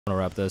I'm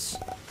gonna wrap this.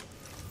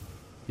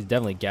 He's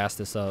definitely gassed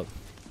this up.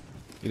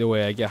 Either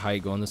way, I get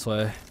height going this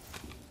way.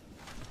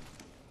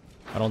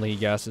 I don't think he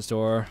gassed this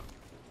door.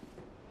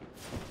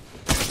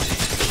 There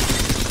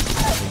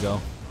we go.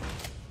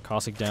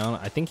 Caustic down.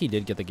 I think he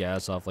did get the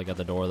gas off, like, at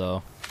the door,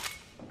 though.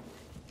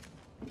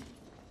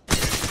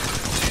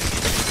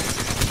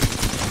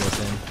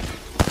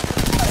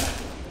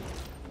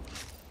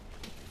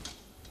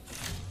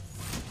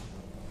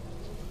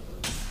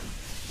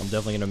 I'm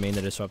definitely gonna main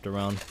the Disruptor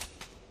round.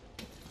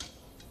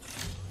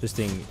 This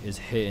thing is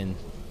hitting.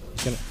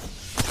 He's gonna.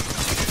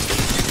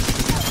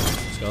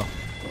 Let's go.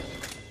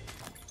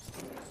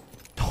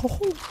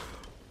 Oh,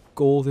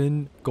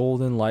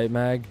 golden light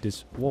mag.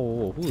 This.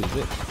 Whoa, who is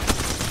it?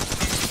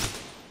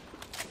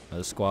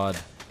 The squad.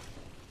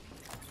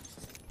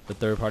 The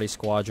third-party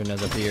squadron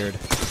has appeared.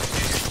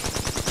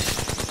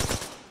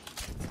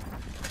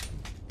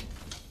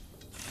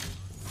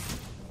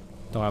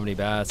 Don't have any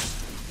bats.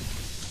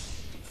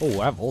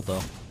 Oh, I have ult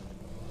though.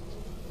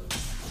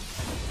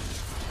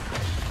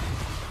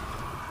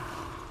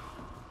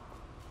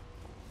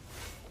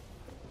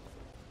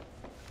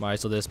 Alright,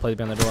 so this play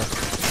behind the door.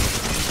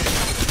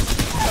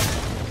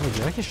 Wait,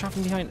 did I get shot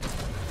from behind? I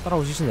thought I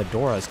was using the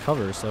door as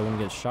cover so I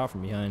wouldn't get shot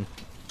from behind.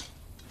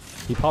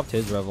 He popped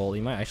his revolt.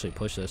 He might actually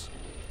push this.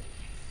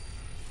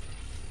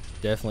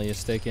 Definitely is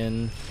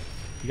sticking.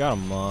 You got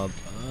him up.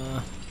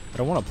 I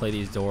don't want to play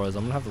these doors.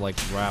 I'm gonna have to like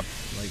wrap.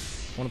 Like,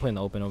 I want to play in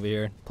the open over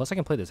here. Plus, I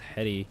can play this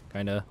heady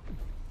kinda.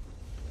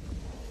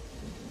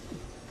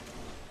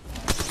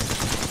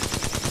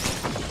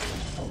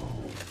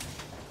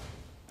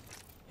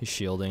 He's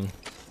shielding.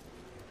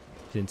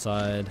 He's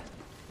inside.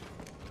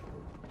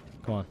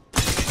 Come on.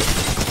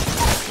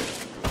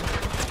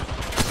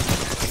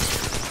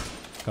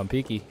 Come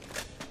peeky.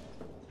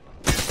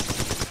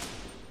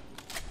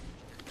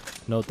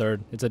 No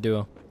third. It's a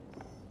duo.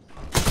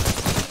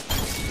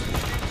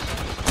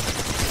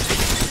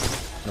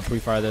 I'm gonna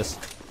pre-fire this.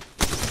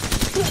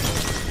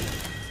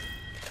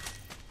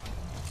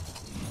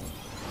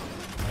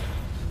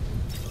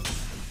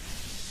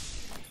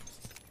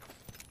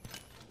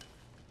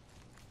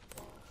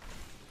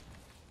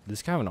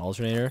 This guy have an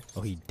alternator?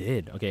 Oh, he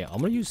did. Okay, I'm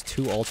gonna use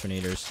 2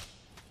 alternators.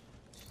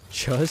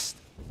 Just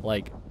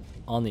like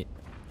on the.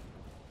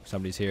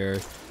 Somebody's here.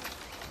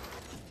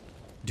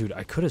 Dude,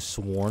 I could have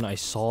sworn I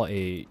saw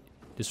a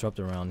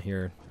Disruptor around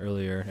here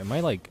earlier. Am I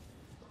like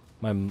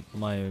my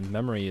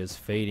memory is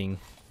fading?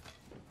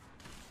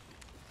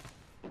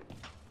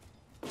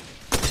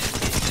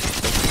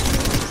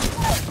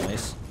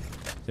 Nice.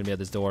 It's gonna be at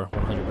this door,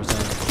 100%.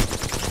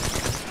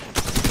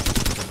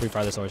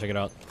 Pre-fire this door. Check it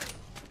out.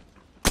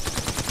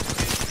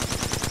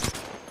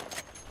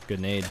 Good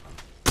nade.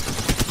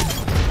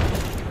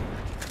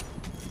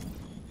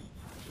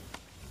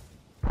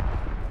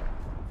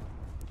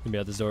 Gonna be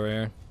at this door right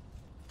here.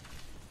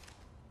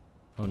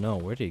 Oh no,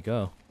 where did he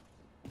go?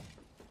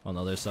 On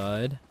the other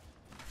side.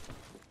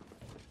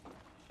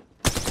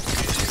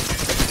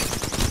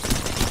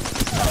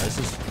 Oh, this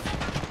is.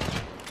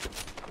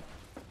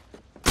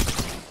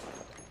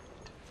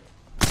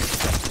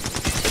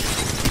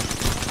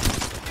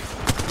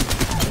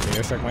 The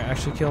airstrike might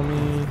actually kill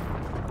me.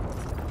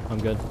 I'm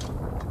good.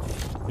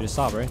 You just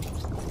stop, right?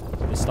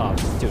 It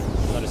stops. Dude,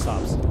 let it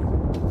stops.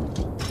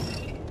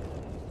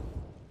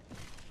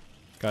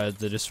 Guys,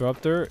 the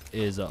Disruptor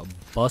is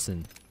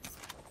bussin'.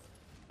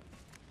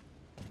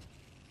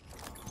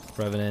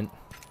 Revenant.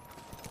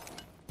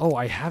 Oh,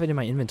 I have it in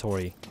my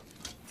inventory.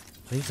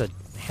 I think it's a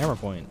hammer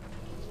point.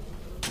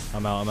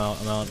 I'm out.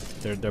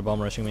 They're bum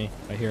rushing me.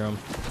 I hear them.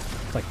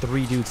 It's like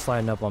 3 dudes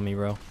sliding up on me,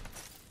 bro.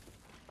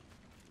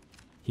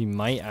 He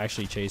might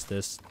actually chase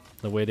this.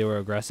 The way they were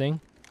aggressing.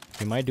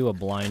 He might do a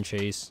blind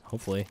chase,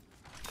 hopefully.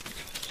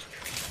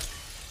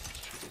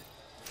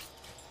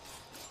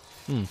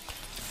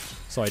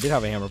 So I did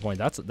have a hammer point.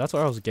 That's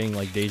why I was getting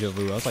like deja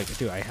vu. I was like,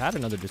 dude, I had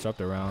another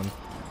Disruptor round.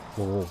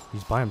 Whoa,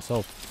 he's by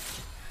himself.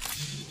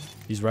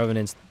 These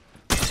Revenants.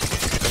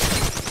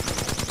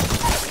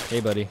 Hey,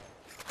 buddy.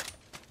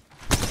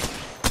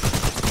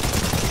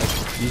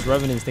 Like, these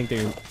Revenants think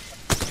they're.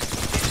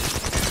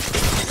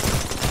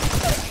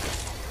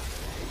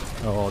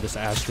 Oh, this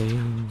Ashley.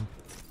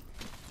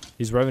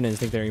 These Revenants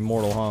think they're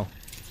immortal, huh?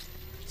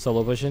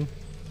 Solo pushing.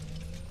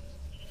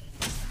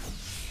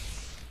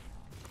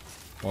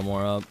 One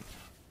more up.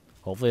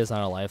 Hopefully it's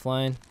not a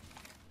lifeline.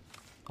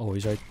 Oh,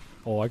 he's right.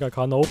 Oh, I got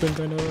caught in the open,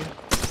 kind of.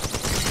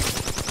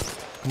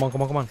 Come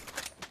on.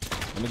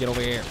 Let me get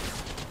over here.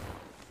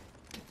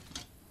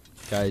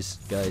 Guys,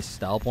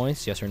 style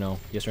points? Yes or no?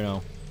 Yes or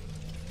no?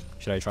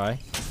 Should I try?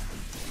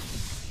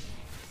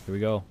 Here we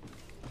go.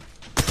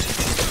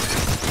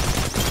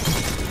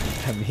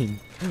 I mean,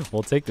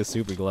 we'll take the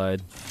super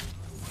glide.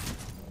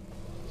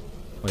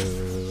 Wait.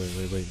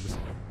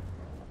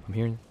 I'm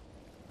hearing.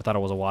 I thought it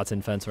was a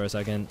Watson fence for a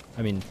second.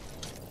 I mean,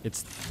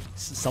 it's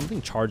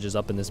something charges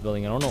up in this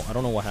building. I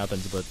don't know what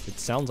happens, but it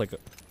sounds like a.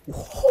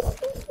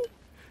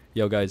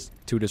 Yo, guys,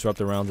 2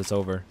 Disruptor rounds. It's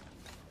over.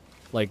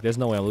 Like, there's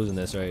no way I'm losing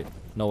this, right?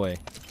 No way.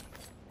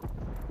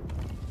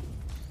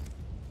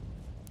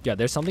 Yeah,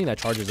 there's something that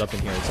charges up in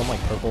here. It's some like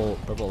purple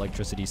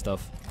electricity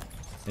stuff.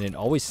 And it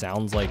always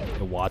sounds like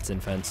a Watson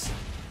fence.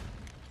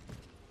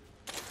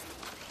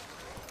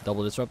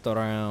 Double disruptor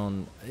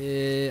around.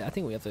 I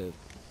think we have to...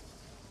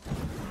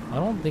 I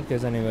don't think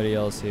there's anybody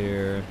else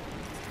here.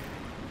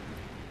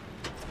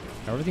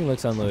 Everything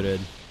looks unloaded.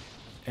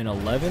 And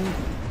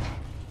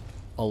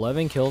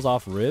 11 kills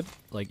off rip,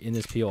 like in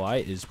this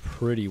POI, is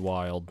pretty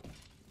wild.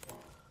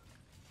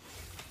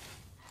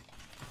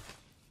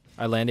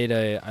 I landed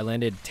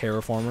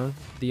Terraformer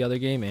the other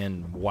game,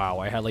 and wow,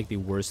 I had like the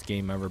worst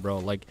game ever, bro.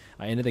 Like,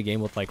 I ended the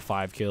game with like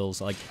 5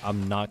 kills. Like,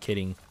 I'm not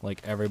kidding.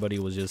 Like, everybody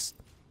was just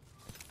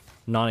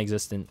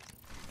non-existent.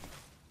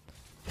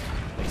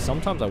 Like,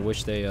 sometimes I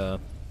wish they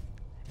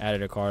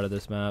added a car to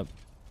this map.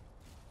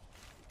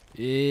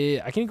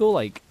 I can go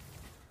like,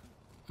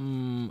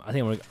 I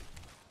think I'm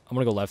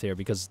gonna go left here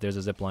because there's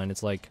a zip line.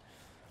 It's like,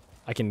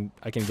 I can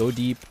go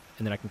deep,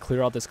 and then I can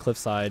clear out this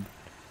cliffside,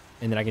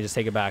 and then I can just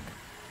take it back.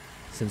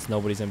 Since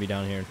nobody's gonna be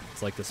down here,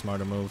 it's like the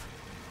smarter move.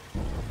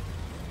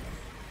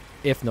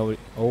 If nobody...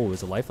 Oh,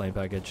 it's a lifeline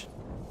package.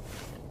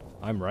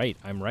 I'm right.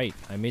 I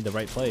made the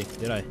right play,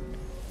 did I?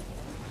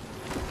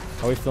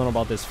 How are we feeling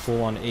about this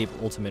full-on ape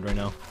ultimate right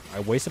now?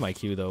 I wasted my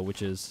Q though,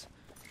 which is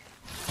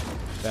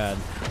bad.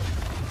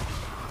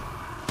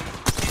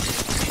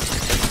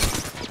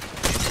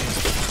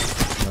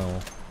 No,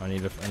 I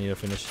need to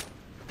finish.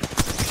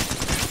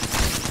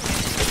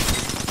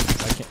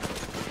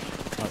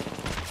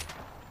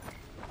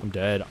 I'm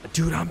dead.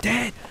 Dude, I'm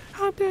dead.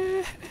 I'm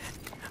dead.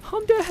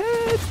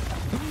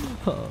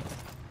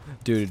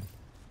 Dude,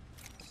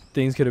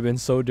 things could have been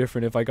so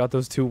different if I got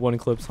those 2 1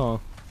 clips, huh?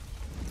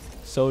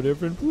 So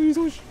different. Please.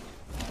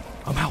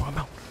 I'm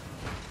out.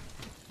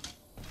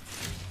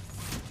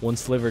 One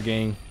sliver,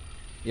 gang.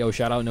 Yo,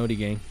 shout out Nodi,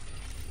 gang.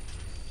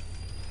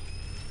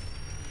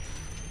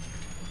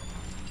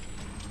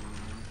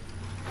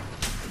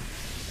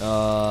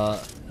 No,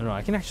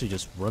 I can actually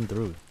just run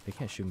through. They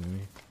can't shoot me.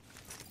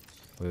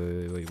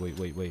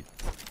 Wait.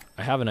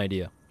 I have an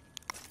idea.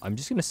 I'm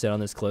just gonna sit on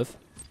this cliff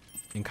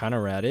and kind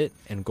of rat it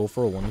and go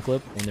for a 1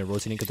 clip when they're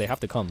rotating, because they have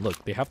to come.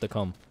 Look, they have to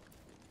come.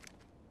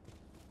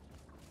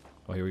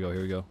 Oh, here we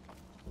go.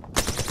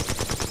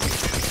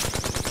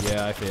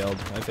 Yeah, I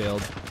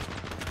failed.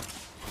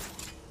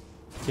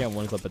 Can't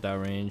 1 clip at that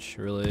range,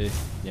 really.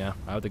 Yeah,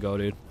 I have to go,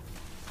 dude.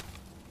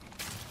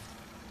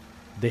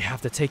 They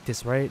have to take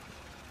this, right?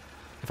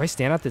 If I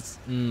stand at this,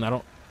 I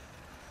don't...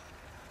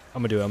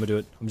 I'm gonna do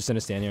it. I'm just gonna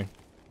stand here.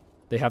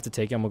 They have to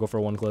take it. I'm gonna go for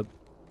a 1 clip.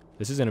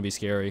 This is gonna be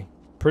scary.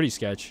 Pretty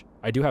sketch.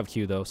 I do have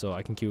Q though, so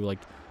I can Q like...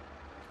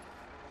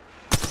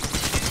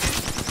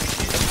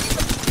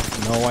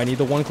 No, I need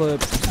the 1 clip.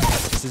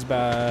 This is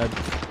bad.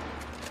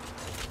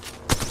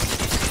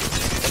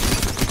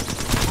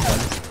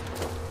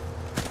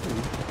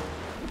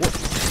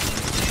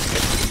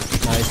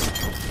 Nice.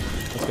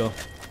 Let's go.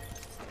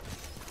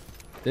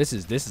 This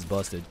is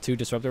busted. 2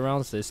 disruptor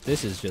rounds. This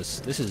is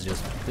just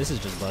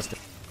busted.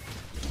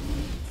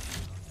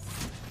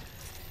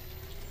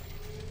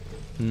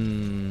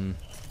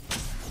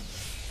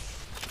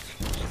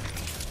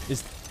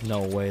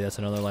 No way, that's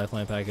another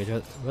lifeline package.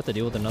 We have to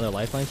deal with another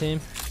lifeline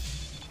team?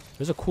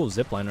 There's a cool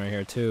zip line right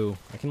here too.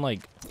 I can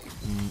like...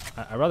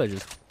 I'd rather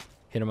just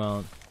hit him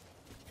out.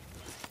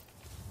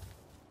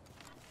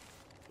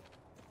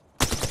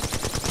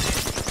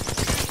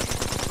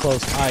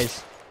 Close.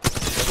 Eyes.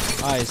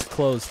 Eyes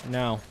closed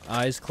now.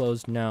 Eyes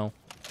closed now.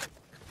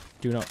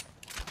 Do not...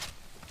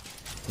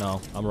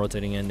 No, I'm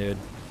rotating in, dude.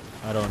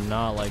 I do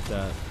not like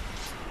that.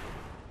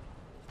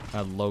 I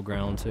have low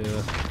ground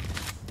too.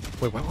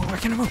 Wait, why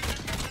can't I move?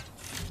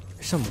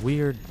 There's some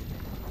weird...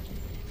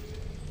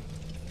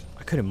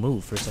 I couldn't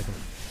move for a second.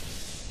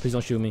 Please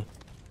don't shoot me.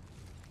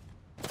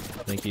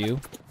 Thank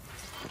you.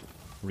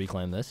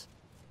 Reclaim this.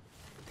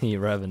 You're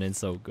Revenant's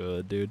so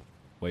good, dude.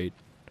 Wait.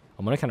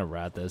 I'm gonna kind of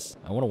rat this.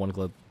 I want a 1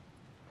 clip.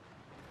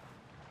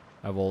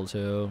 I have ult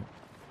too.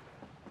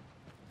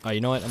 Oh,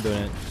 you know what? I'm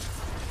doing it.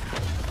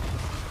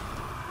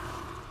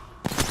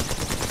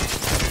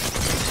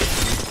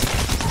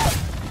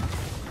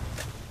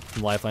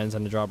 Lifelines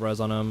and to drop res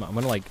on them. I'm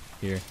gonna like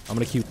here. I'm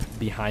gonna keep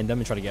behind them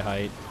and try to get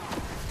height,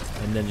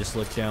 and then just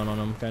look down on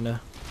them, kinda.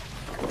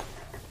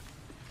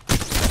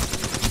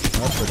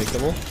 That's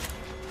predictable.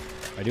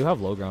 I do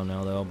have low ground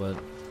now though, but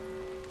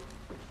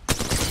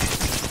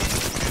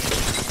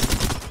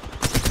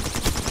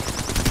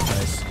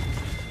nice.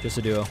 Just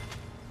a duo.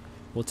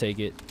 We'll take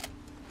it.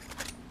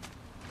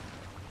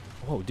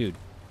 Whoa, dude,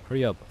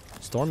 hurry up!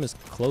 Storm is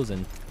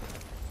closing.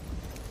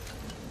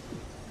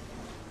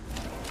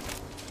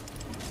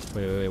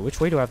 Wait, which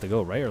way do I have to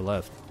go? Right or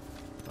left?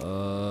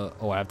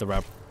 Oh, I have to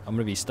wrap. I'm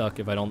gonna be stuck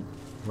if I don't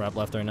wrap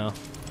left right now.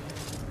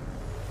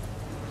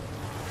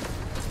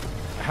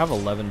 I have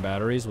 11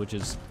 batteries, which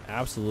is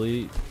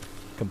absolutely,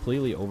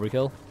 completely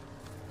overkill.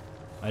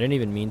 I didn't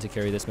even mean to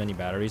carry this many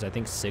batteries. I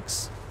think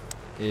 6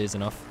 is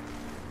enough.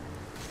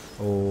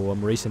 Oh,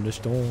 I'm racing the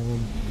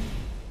storm.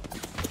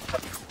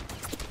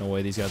 No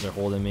way these guys are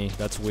holding me.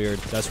 That's weird.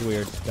 That's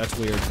weird.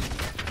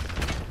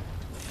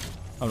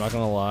 I'm not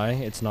gonna lie,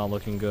 it's not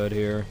looking good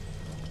here.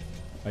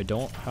 I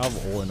don't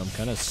have ult and I'm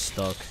kind of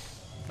stuck.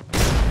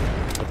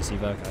 With this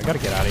evac. I gotta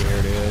get out of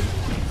here, dude.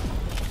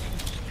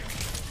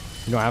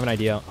 You know, I have an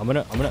idea.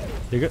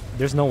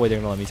 There's no way they're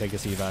gonna let me take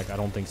this evac. I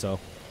don't think so.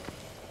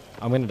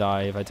 I'm gonna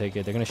die if I take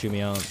it. They're gonna shoot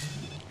me out.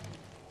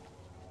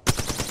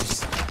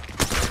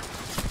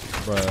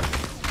 Bruh.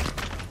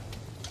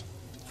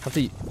 Have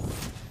to.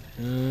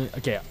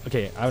 Okay.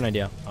 I have an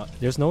idea.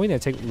 There's no way they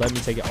let me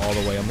take it all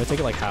the way. I'm gonna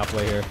take it like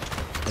halfway here,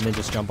 and then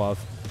just jump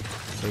off.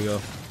 There we go.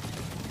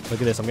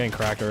 Look at this. I'm getting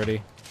cracked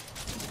already.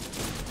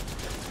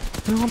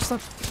 No, I'm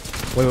stuck.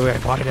 Wait. I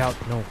bought it out.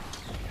 No.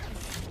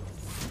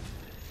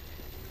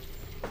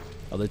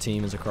 Other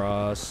team is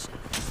across.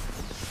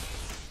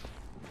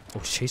 Oh,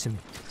 he's chasing me.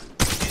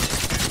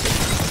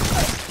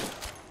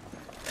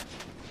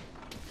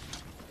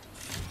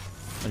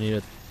 I need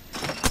it.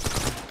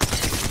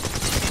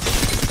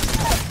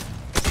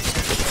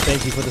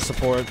 Thank you for the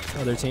support,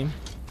 other team.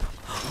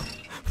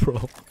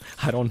 Bro,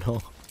 I don't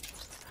know.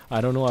 I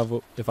don't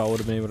know if I would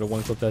have been able to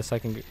one-clip the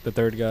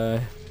third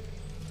guy.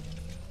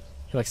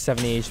 He's like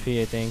 70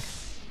 HP, I think.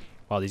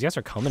 Wow, these guys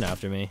are coming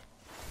after me.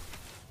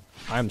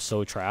 I'm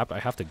so trapped. I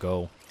have to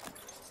go.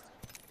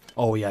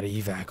 Oh, yeah,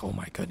 the evac. Oh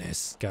my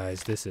goodness,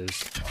 guys, this is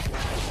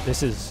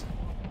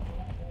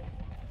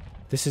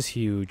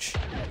huge.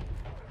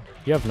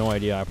 You have no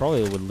idea. I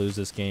probably would lose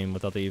this game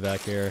without the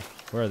evac here.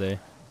 Where are they?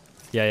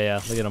 Yeah.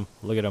 Look at them.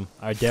 Look at them.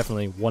 I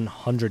definitely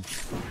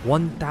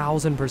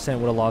 1000%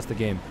 would have lost the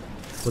game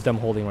with them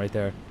holding right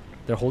there.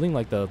 They're holding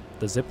like the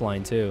zip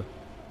line too.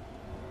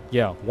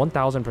 Yeah,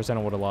 1000%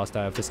 I would have lost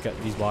that if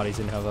these bodies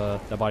didn't have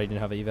that body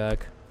didn't have an evac.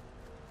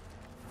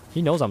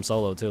 He knows I'm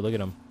solo too. Look at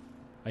him.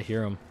 I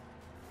hear him.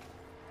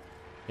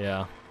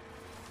 Yeah,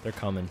 they're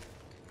coming.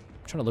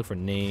 I'm trying to look for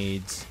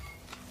nades.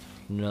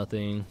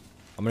 Nothing.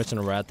 I'm just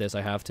gonna rat this.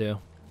 I have to.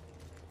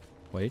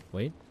 Wait.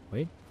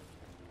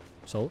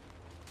 So.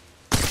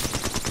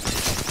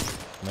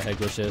 My head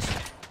glitch this.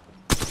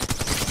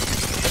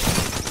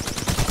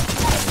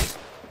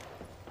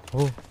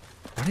 Oh,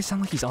 why does it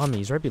sound like he's on me?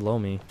 He's right below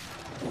me.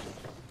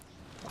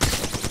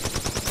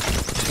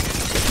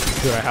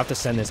 Dude, I have to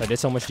send this. I did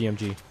so much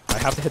DMG. I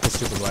have to hit the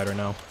super glider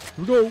now.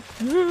 Here we go.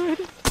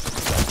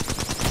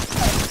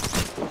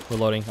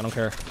 Reloading. I don't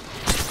care.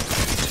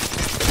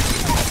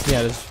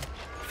 Yeah, just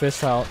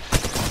fist out.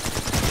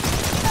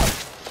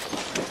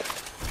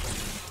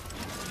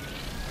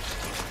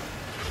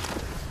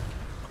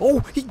 Oh,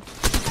 he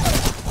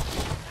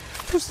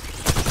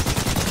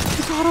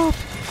got up.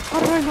 How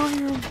did I not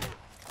hear him?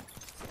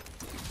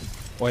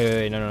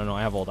 Wait, no.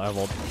 I have ult.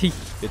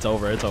 It's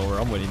over.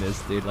 I'm winning this,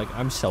 dude. Like,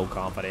 I'm so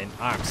confident.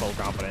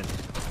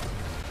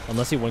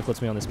 Unless he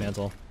one-clips me on this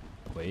mantle.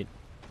 Wait.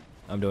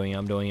 I'm doing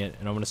it,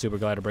 and I'm gonna super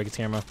glide to break his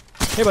camera.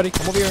 Hey, buddy,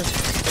 come over here.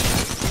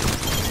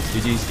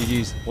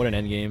 GG's. What an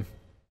end game.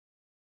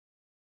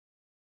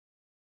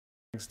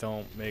 Things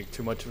don't make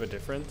too much of a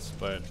difference,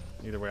 but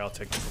either way, I'll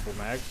take the purple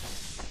mag.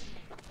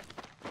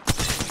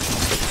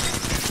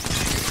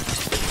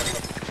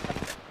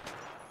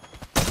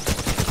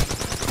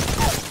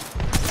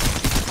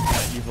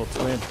 Evil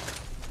twin.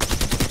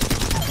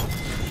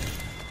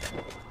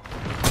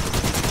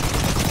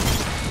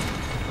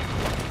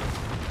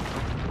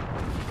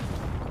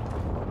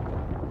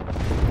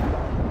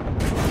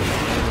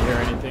 Hear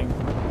anything?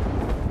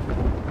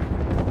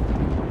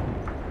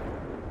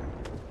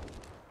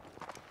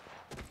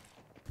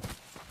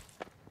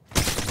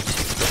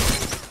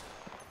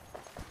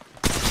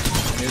 I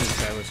knew this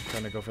guy was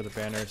trying to go for the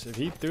banners. If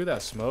he threw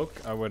that smoke,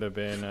 I would have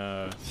been,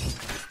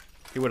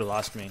 he would have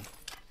lost me.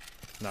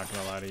 Not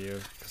gonna lie to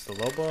you, because the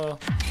Loba,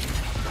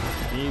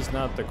 he's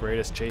not the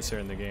greatest chaser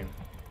in the game.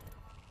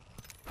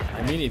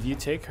 I mean, if you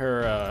take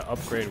her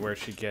upgrade where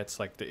she gets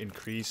like the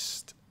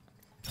increased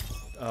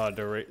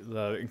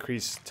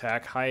increased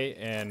attack height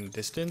and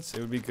distance,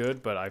 it would be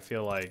good. But I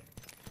feel like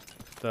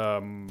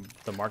the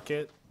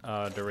market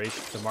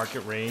duration, the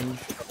market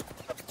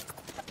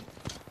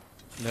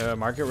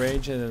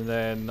range, and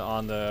then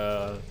on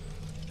the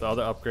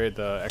other upgrade,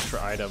 the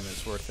extra item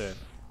is worth it.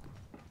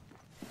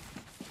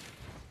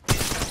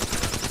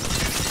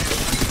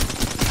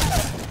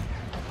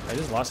 I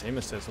just lost aim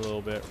assist a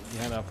little bit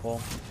behind that pole.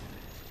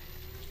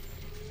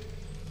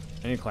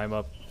 I need to climb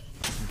up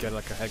and get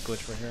like a head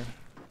glitch right here.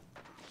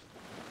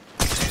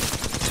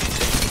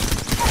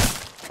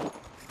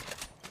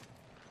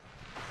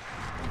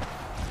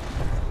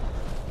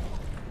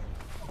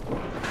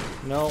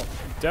 No,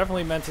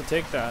 definitely meant to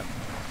take that.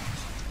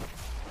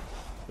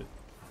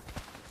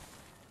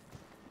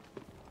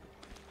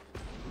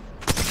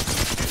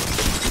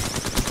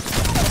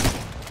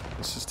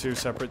 This is two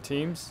separate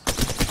teams.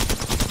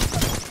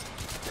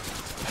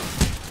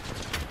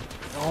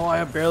 Oh,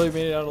 I barely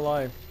made it out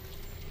alive.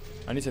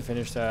 I need to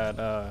finish that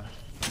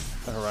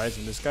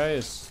horizon. This guy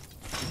is...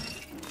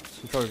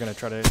 He's probably going to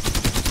try to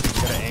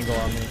get an angle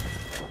on me.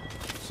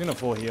 He's going to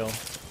full heal.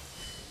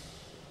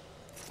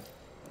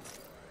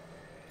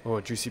 Oh,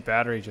 a juicy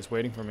battery just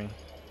waiting for me.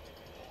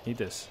 Need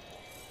this.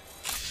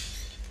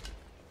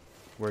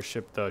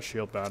 Worship the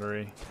shield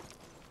battery.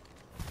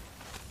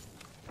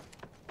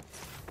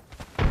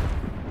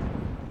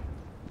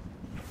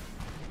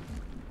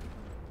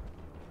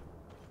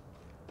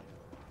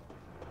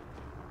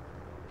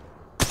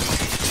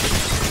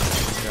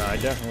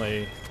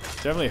 definitely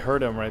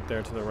heard him right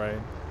there to the right.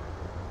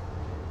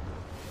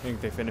 I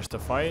think they finished the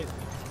fight.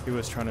 He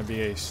was trying to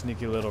be a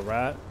sneaky little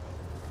rat,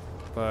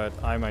 but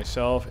I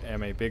myself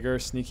am a bigger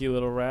sneaky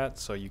little rat,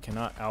 so you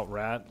cannot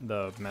out-rat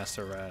the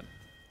master rat.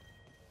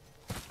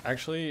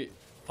 Actually,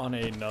 in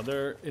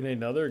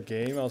another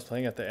game I was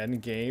playing at the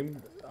end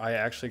game, I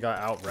actually got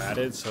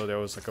out-ratted, so there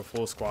was like a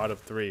full squad of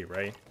 3,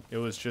 right? It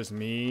was just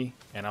me,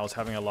 and I was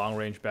having a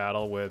long-range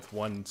battle with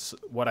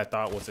what I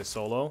thought was a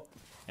solo,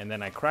 and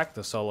then I cracked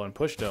the solo and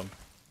pushed him.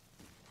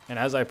 And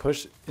as I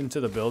pushed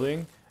into the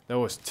building, there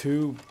was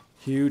 2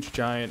 huge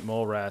giant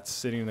mole rats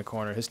sitting in the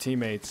corner, his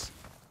teammates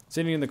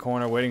sitting in the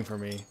corner waiting for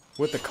me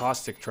with the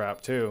caustic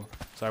trap too.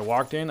 So I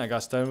walked in, I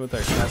got stunned with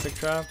their caustic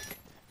trap,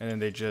 and then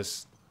they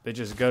just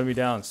gunned me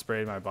down and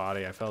sprayed my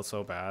body. I felt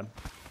so bad.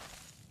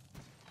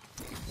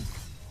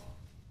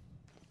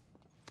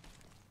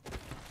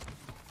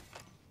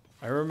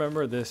 I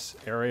remember this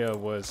area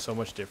was so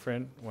much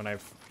different when I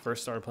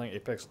first started playing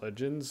Apex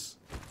Legends.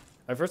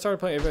 I first started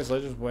playing Apex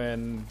Legends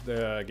when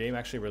the game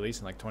actually released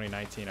in like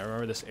 2019. I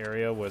remember this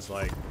area was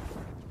like,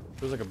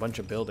 it was like a bunch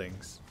of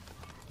buildings.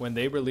 When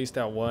they released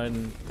that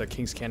one, the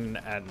King's Canyon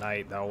at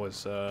night, that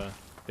was,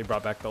 they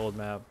brought back the old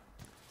map.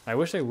 I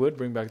wish they would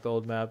bring back the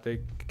old map. They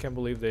can't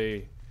believe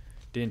they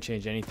didn't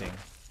change anything.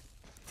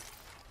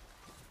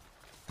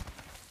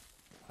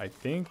 I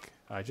think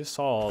I just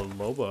saw a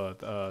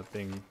Loba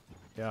thing.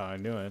 Yeah, I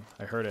knew it.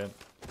 I heard it.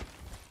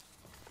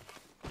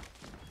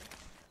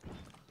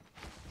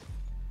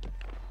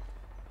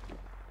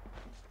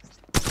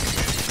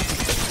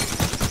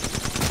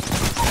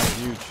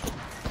 Huge.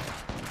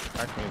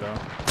 Cracked me though.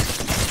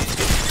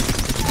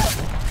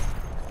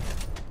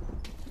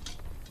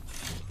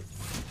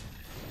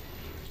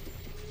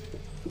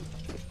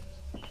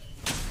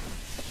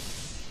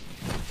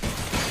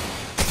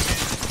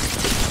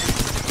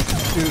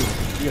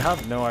 Dude, you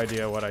have no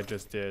idea what I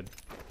just did.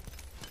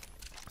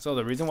 So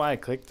the reason why I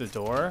clicked the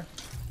door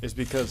is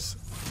because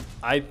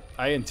I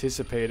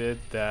anticipated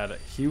that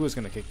he was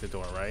going to kick the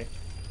door, right?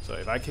 So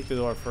if I kicked the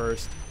door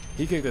first,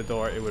 he kicked the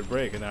door, it would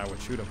break, and then I would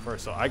shoot him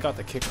first. So I got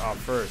the kick off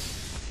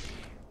first.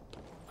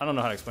 I don't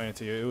know how to explain it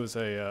to you. It was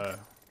a...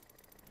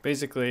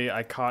 basically,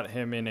 I caught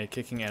him in a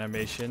kicking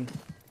animation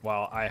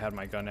while I had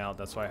my gun out.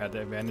 That's why I had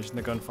the advantage in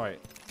the gunfight.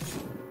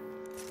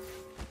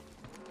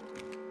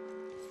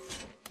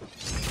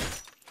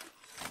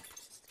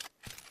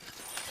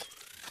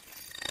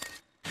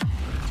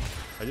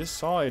 I just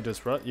saw a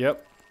disrupt.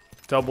 Yep,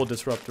 double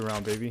disruptor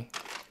round, baby,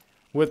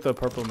 with the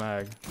purple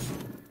mag.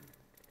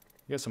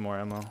 Get some more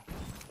ammo.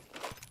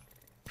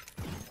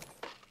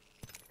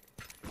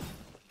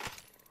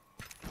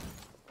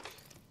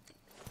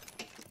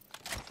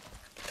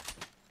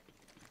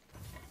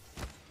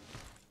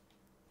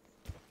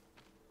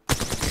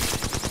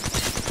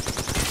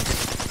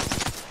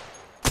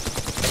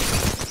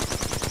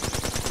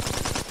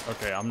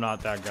 Okay, I'm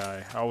not that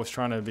guy. I was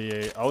trying to be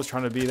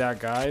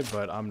that guy,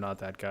 but I'm not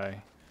that guy.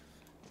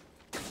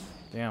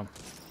 Damn.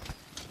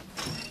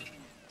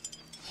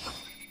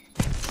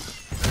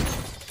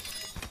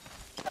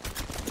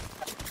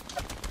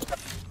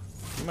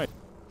 You might.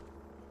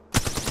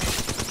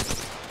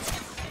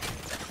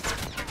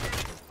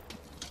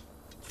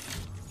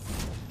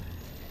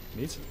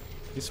 Need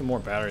some more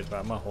batteries, but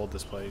I'm gonna hold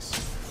this place.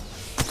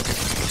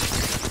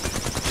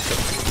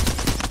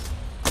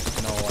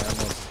 No, I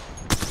almost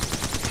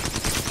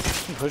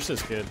push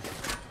this kid.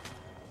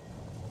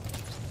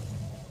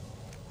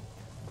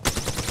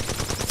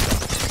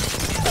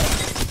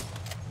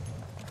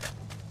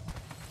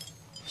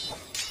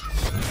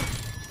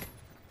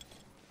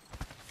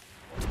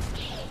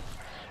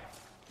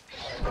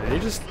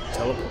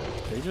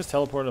 They just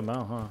teleported him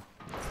out, huh?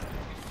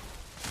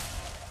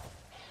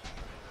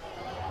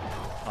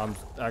 I'm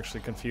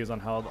actually confused on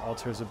how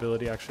Alter's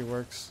ability actually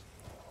works.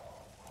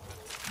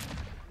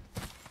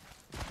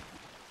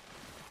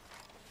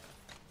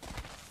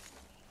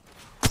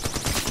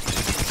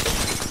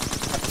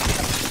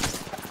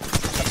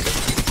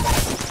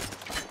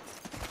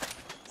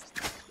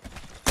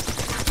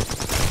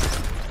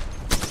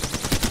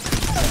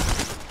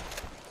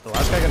 The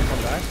last guy gonna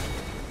come back?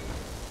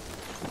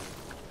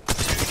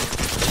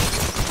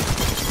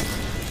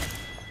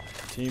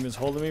 Team is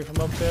holding me from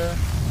up there.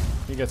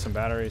 You get some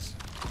batteries.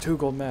 2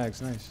 gold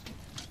mags, nice.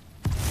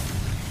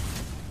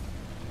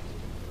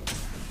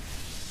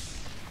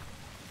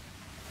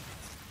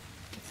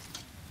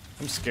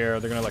 I'm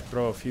scared. They're gonna like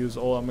throw a fuse.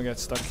 Oh, I'm gonna get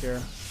stuck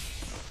here.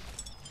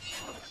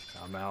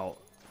 I'm out.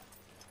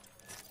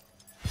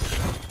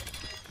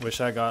 Wish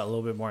I got a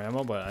little bit more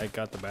ammo, but I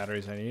got the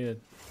batteries I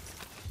needed.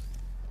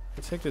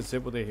 Let's take this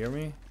zip. Will they hear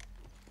me?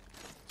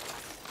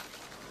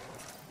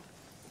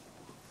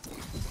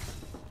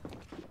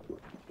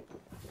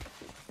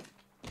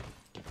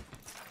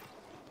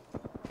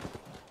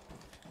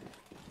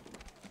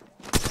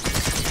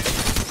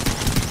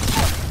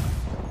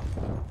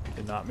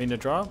 Did not mean to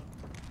drop.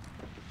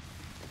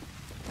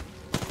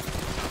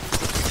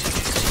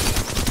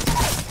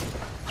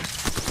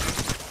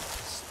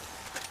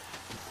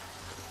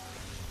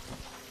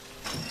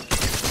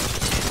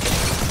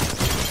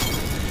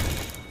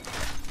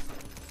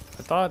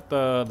 thought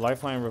the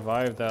lifeline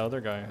revived that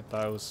other guy. I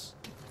thought it was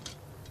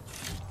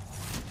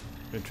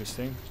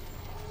interesting.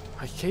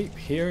 I keep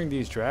hearing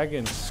these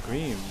dragons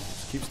scream.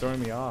 It keeps throwing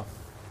me off.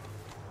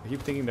 I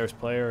keep thinking there's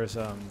players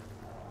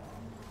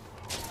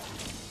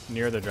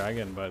near the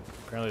dragon, but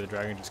apparently the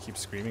dragon just keeps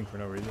screaming for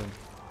no reason.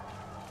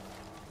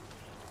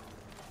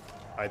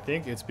 I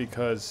think it's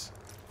because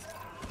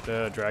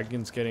the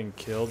dragon's getting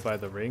killed by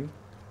the ring,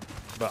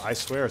 but I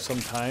swear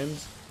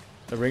sometimes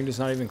the ring is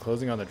not even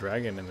closing on the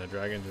dragon and the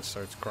dragon just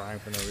starts crying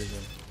for no reason.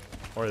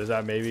 Or is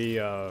that maybe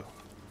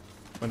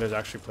when there's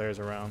actually players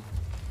around?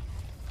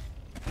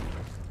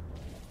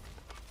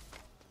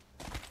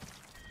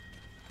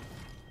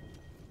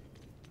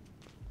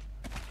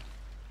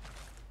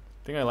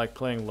 I think I like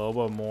playing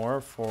Loba more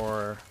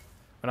for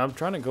when I'm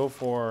trying to go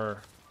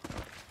for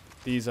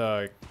these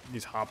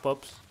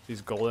hop-ups, these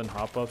golden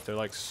hop-ups. They're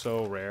like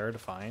so rare to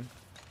find.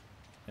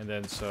 And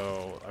then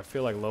so I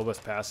feel like Loba's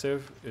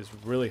passive is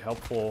really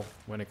helpful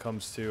when it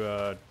comes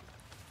to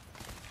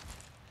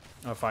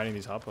finding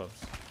these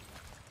hop-ups.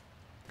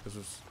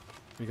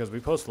 Because we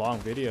post long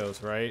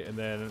videos, right? And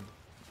then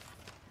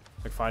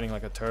like finding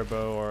like a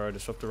turbo or a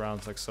disruptor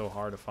round is like so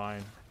hard to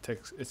find.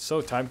 It's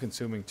so time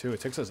consuming too.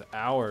 It takes us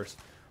hours.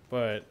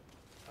 But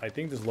I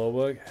think this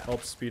Loba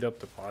helps speed up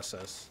the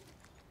process.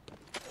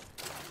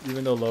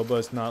 Even though Loba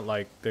is not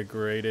like the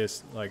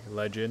greatest like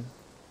legend,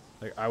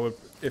 like I would,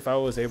 if I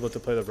was able to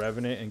play the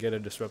Revenant and get a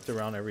Disruptor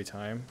round every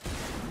time,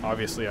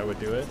 obviously I would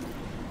do it.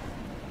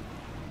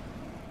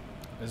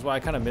 This is why I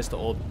kind of miss the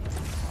old. I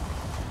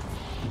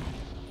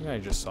think I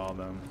just saw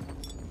them.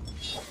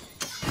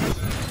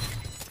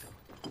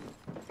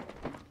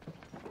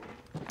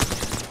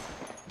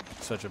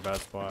 Such a bad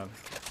spot.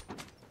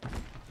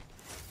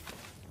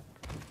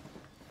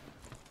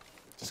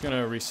 Just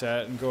gonna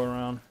reset and go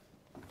around.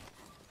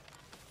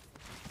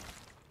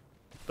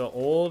 The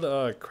old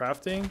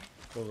crafting.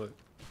 Oh,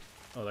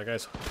 that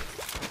guy's.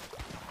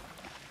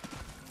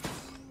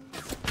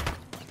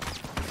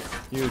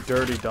 You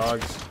dirty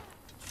dogs.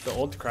 The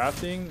old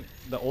crafting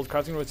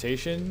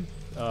rotation,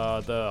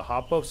 the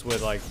hop-ups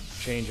would like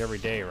change every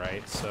day,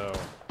 right? So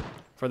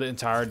for the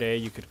entire day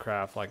you could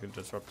craft like a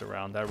disruptor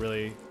round. That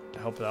really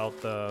helped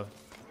out the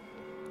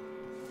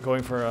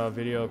going for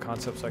video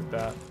concepts like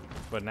that.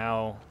 But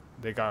now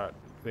they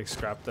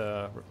scrapped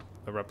the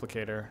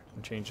replicator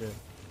and changed it.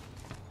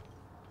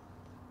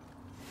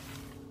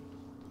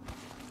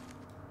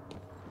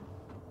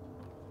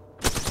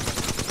 Just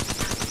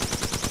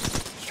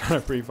trying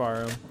to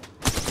pre-fire him.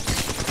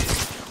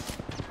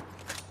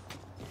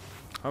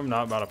 I'm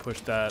not about to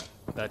push that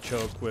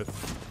choke by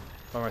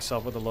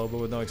myself with a Loba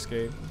with no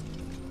escape.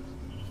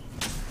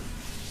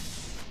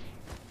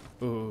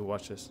 Ooh,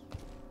 watch this.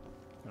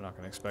 They're not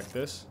gonna expect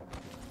this.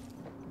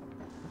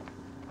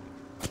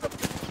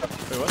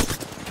 Wait, what?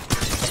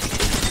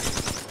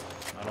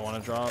 I don't want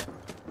to drop.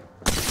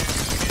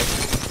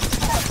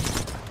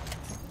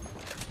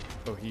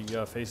 Oh, he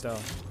faced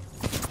out.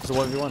 It's a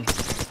 1v1.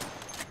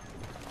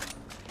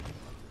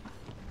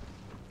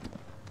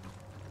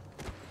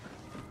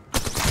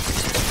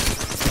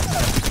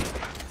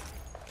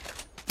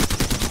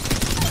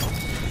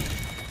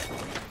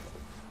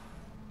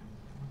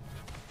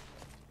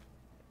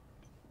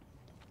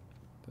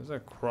 There's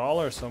a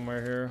crawler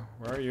somewhere here.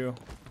 Where are you?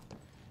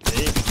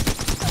 Hey.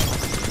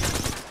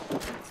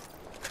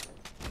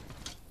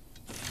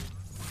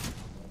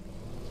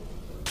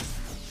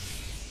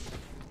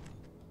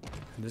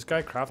 Did this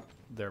guy craft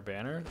their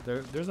banner?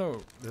 There's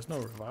no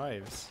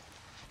revives.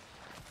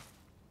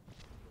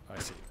 I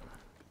see.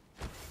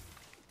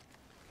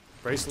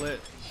 Bracelet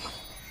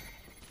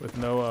with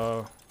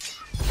no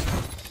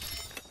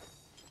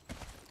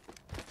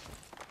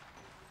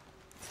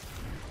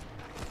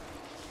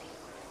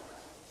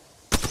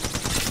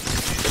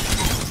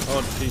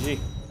Oh, GG.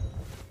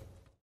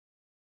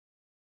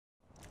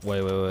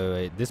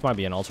 Wait. This might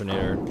be an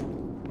alternator.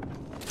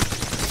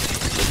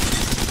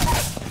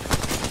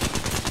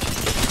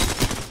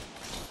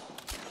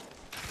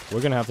 We're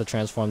gonna have to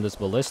transform this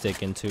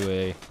ballistic into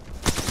a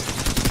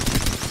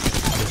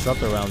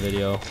disruptor round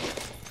video.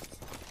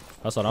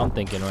 That's what I'm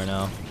thinking right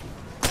now.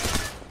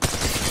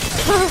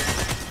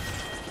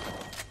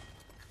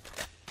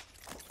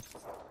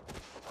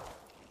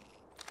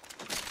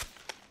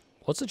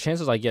 What's the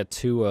chances I get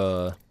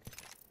 2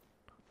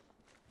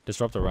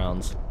 disruptor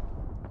rounds?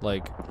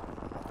 Like,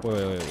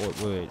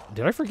 wait.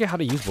 Did I forget how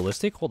to use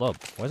ballistic? Hold up.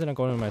 Why is it not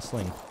going in my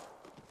sling?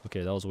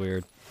 Okay, that was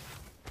weird.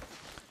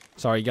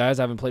 Sorry guys,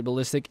 I haven't played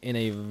ballistic in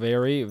a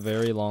very,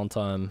 very long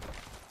time.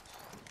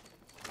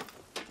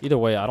 Either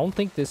way, I don't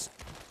think this...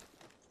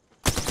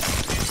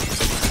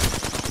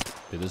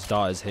 Dude, this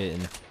dot is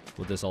hitting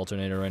with this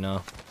alternator right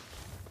now.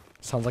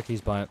 Sounds like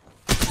he's buying...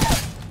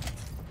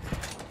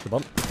 The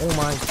bump. Oh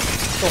my...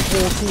 The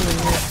whole team in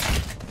here.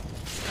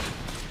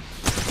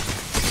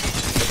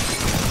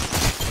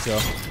 Let's go.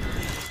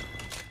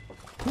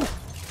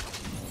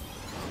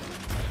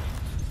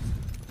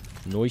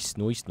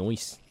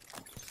 Nice.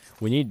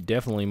 We need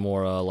definitely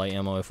more light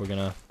ammo if we're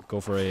gonna go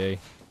for a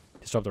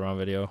disruptor round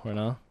video right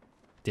now.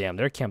 Damn,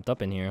 they're camped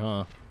up in here,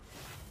 huh?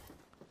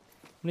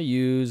 gonna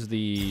use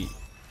the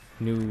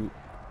new.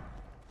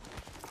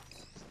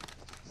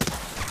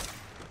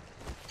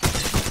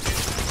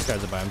 This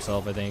guy's by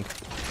himself, I think.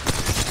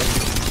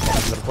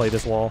 I'm gonna play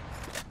this wall.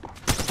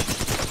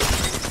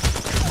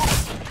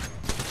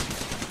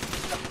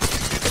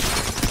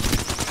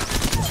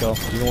 Let's go.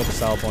 Even with the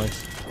style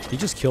points. He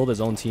just killed his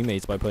own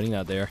teammates by putting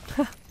that there.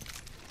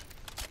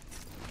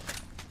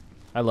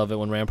 I love it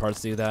when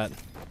ramparts do that.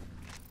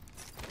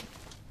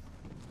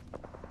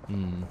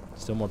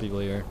 Still more people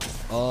here.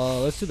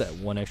 Let's do that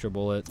one extra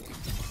bullet.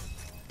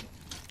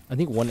 I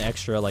think one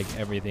extra, like,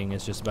 everything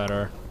is just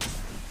better.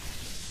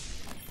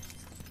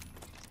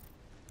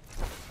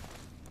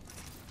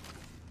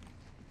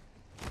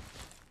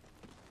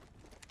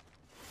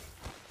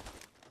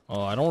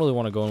 Oh, I don't really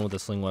want to go in with a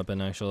sling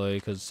weapon, actually,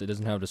 because it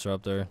doesn't have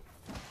Disruptor.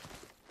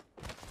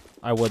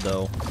 I would,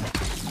 though.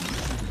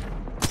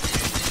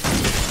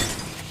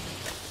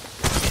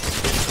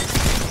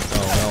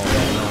 No.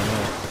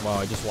 Wow,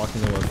 I just walked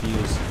into a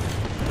fuse.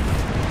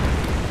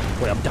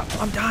 Wait, I'm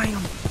dying.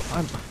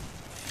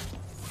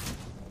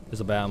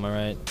 There's a bat, am I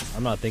right?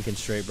 I'm not thinking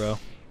straight, bro.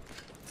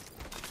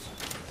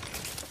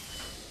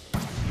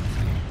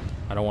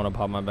 I don't want to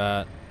pop my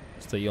bat.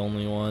 It's the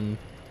only one.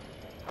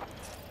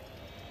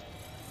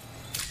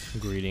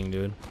 Greeting,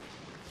 dude.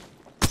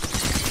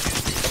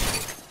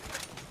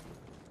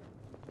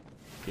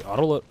 The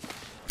autoloader.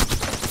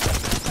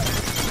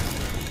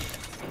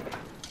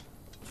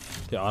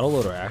 The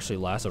autoloader actually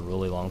lasts a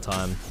really long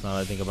time. Now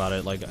that I think about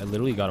it, like I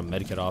literally got a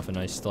medkit off and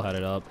I still had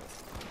it up.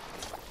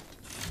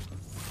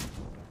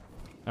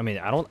 I mean,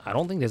 I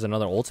don't think there's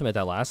another ultimate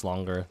that lasts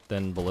longer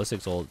than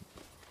Ballistic's ult.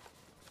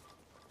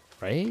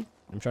 Right?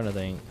 I'm trying to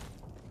think.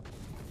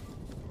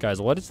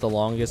 Guys, what is the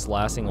longest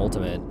lasting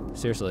ultimate?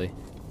 Seriously.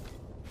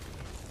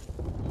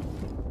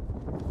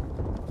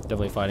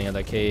 Definitely fighting at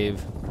that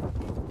cave.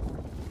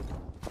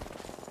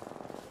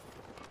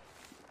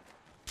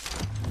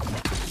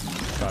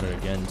 Got it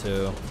again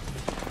too.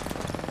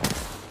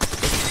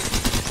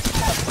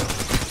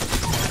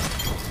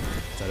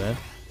 Is that it?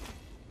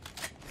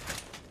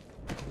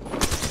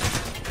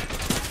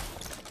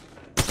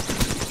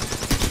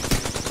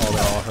 Oh,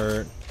 they all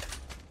hurt.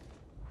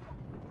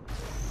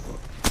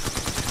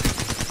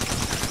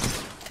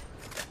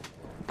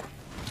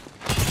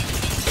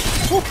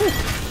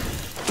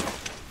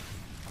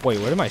 Wait,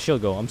 where did my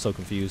shield go? I'm so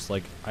confused.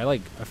 Like, I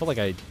felt like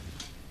I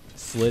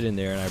slid in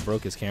there and I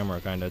broke his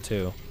camera kinda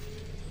too.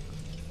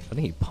 I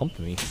think he pumped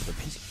me with a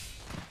piece.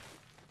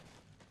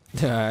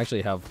 I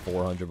actually have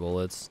 400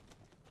 bullets.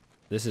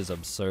 This is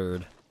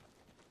absurd.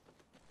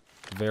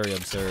 Very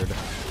absurd.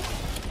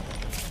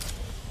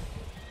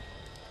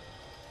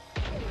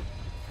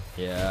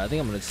 Yeah, I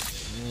think I'm gonna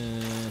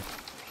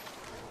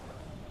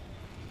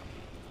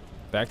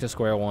back to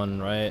square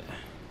one, right?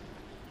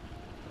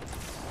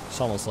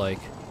 It's almost like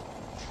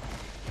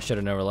I should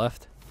have never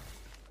left.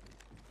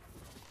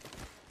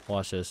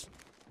 Watch this.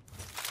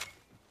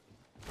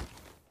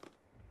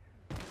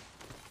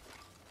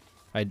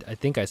 I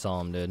think I saw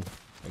him, dude.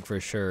 Like, for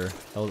sure.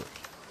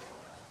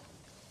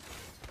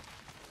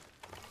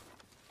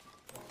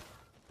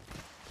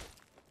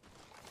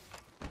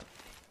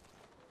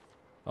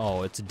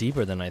 Oh, it's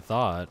deeper than I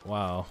thought.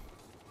 Wow.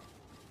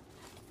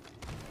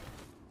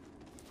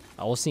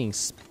 I was seeing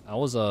some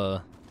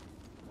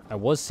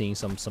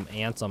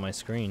ants on my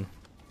screen.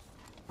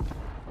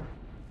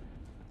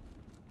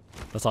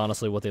 That's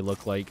honestly what they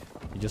look like.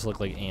 They just look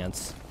like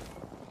ants.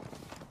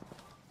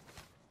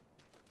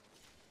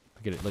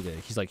 Look at it, look at it.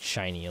 He's like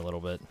shiny a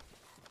little bit.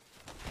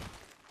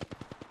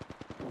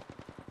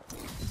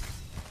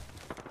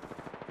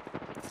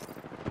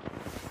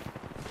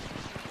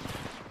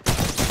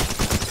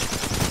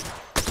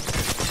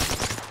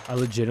 I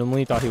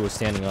legitimately thought he was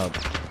standing up.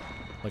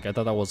 Like, I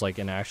thought that was like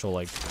an actual,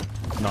 like,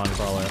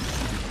 non-crawler.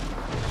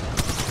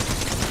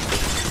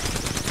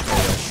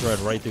 Oh yeah, shred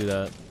right through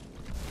that.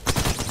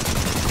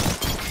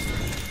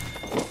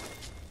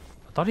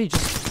 I thought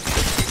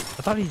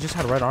he just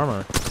had red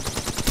armor.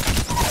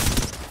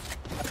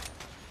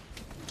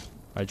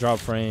 I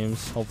dropped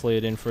frames. Hopefully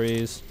it didn't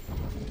freeze.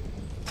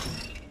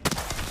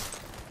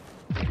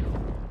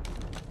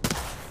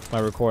 My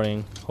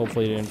recording.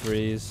 Hopefully it didn't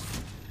freeze.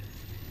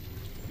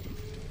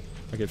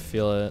 I could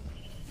feel it.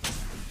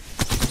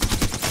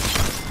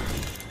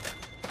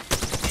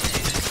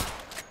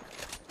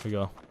 Here we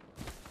go.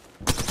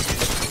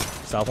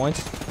 Style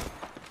points.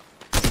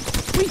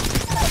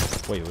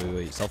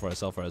 Wait. Self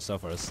res.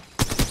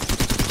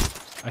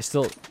 I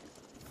still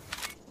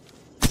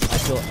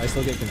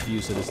get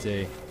confused to this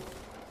day.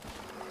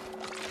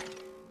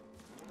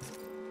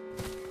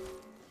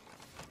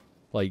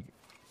 Like,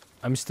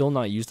 I'm still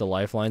not used to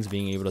lifelines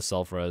being able to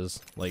self-res.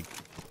 Like,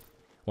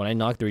 when I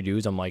knock 3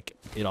 dudes, I'm like,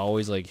 it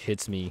always like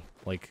hits me.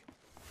 Like,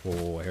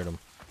 whoa, I heard him.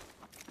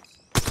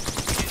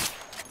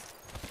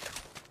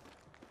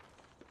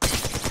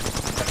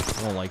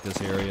 I don't like this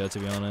area, to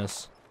be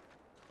honest.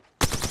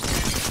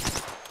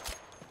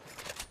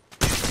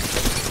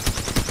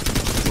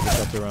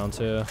 Up to round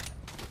 2.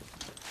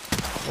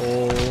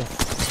 Oh.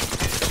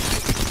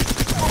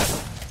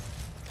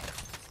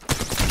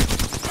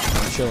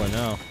 chilling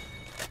now.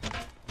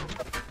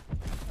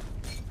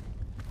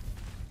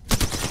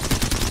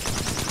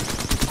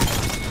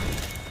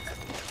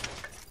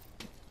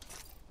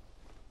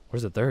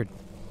 Where's the third?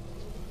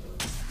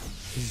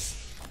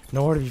 He's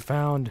nowhere to be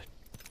found.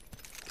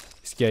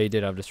 Yeah, he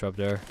did have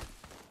Disruptor.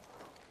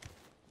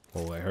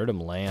 Oh, I heard him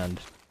land.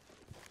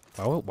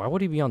 Why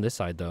would he be on this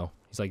side, though?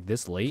 He's like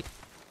this late?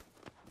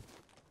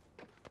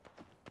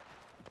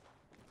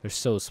 They're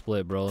so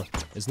split, bro.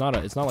 It's not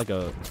like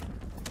a...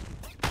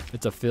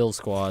 It's a Phil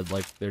squad.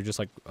 Like, they're just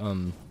like,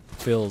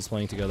 Phils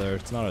playing together.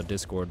 It's not a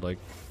Discord, like,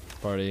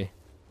 party.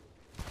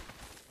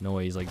 No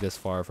way he's like this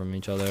far from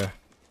each other.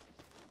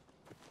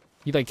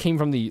 He like came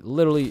from the,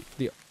 literally,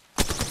 the...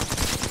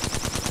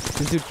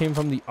 This dude came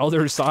from the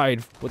other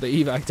side with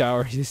the evac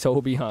tower. He's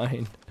so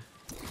behind.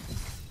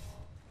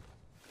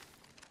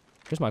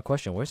 Here's my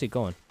question. Where's he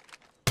going?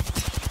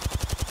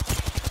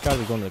 He's gotta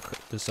be going to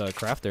this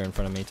craft there in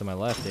front of me to my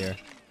left here.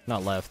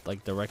 Not left,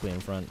 like directly in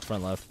front.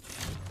 Front left.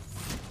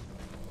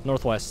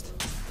 Northwest.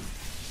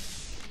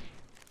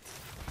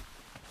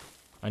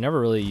 I never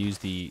really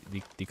used the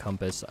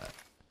compass.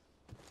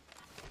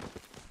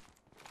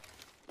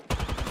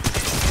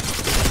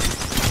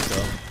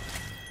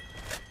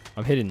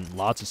 I'm hitting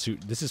lots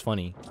of this is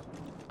funny.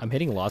 I'm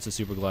hitting lots of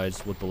super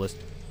glides with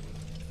ballistic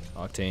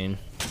octane.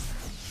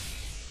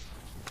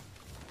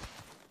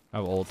 I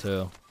have ult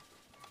too.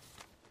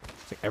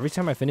 It's like every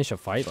time I finish a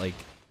fight, like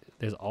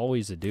there's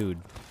always a dude.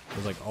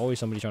 There's like always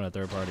somebody trying to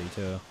third party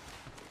too.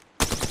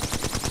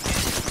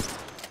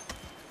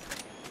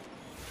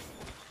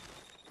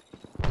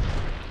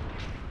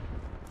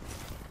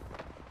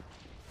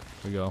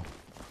 Here we go.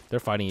 They're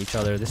fighting each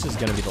other. This is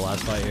gonna be the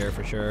last fight here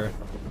for sure.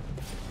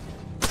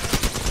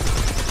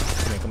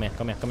 Come here,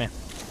 come here, come here.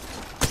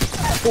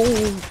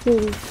 Oh.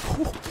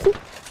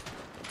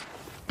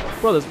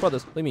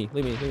 Brothers, leave me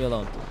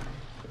alone.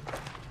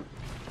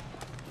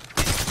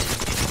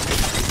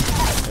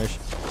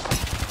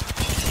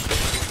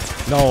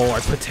 No, I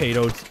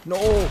potatoed. No,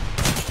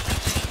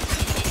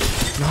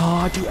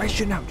 dude, I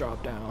shouldn't have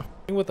dropped down. I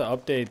think with the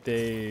update,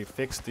 they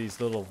fixed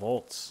these little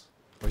vaults.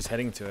 Or he's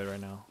heading to it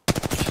right now. I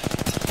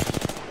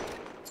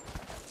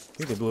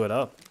think they blew it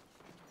up.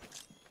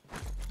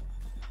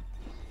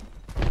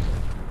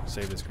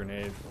 Save this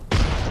grenade.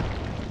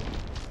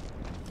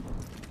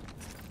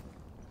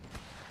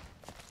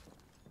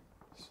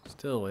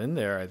 Still in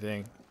there, I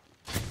think.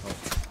 Oh.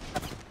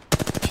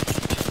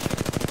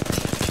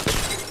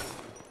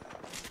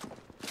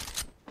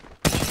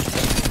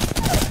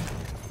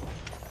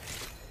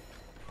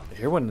 I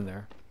hear one in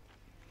there.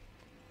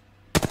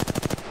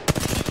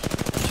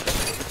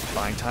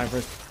 Buying time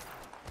for.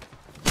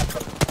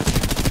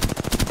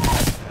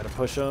 Had to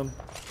push him.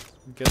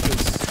 Get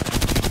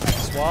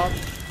this swap.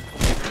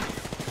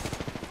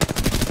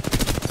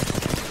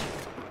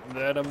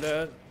 I'm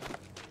dead.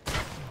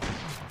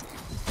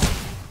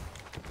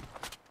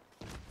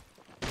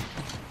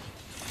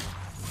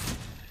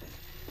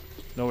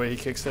 No way he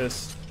kicks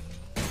this.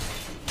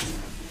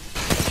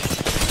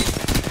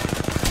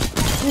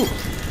 Ooh.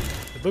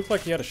 It looked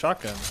like he had a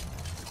shotgun.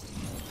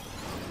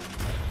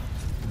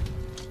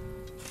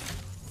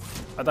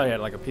 I thought he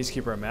had like a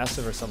Peacekeeper, a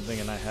Massive or something,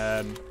 and I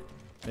had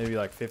maybe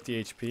like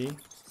 50 HP.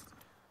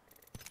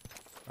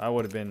 I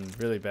would have been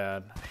really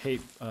bad. I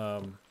hate,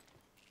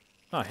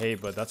 not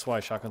hate, but that's why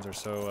shotguns are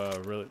so,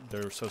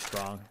 they're so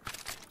strong.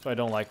 So I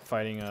don't like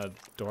fighting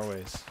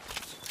doorways.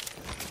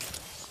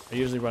 I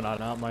usually run out,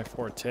 not my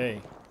forte.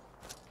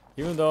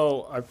 Even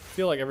though I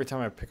feel like every time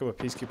I pick up a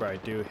Peacekeeper, I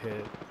do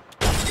hit.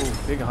 Ooh,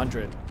 big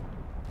 100.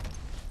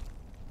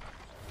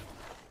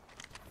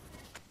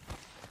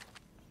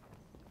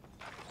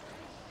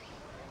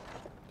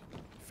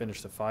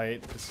 Finish the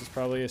fight. This is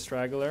probably a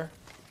straggler.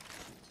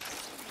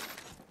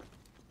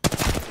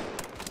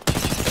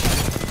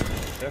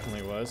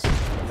 Definitely was.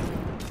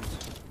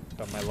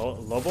 Got my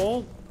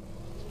Lobo.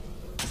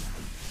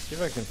 See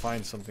if I can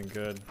find something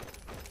good.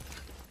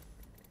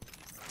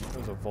 There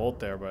was a Volt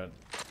there, but...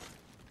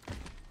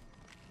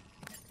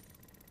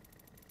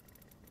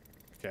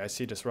 Okay, I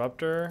see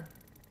Disruptor.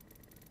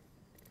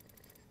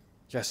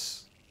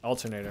 Yes,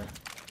 Alternator.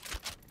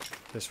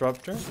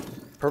 Disruptor.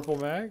 Purple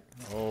Mag.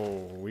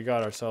 Oh, we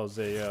got ourselves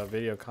a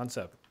video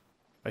concept.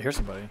 I hear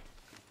somebody.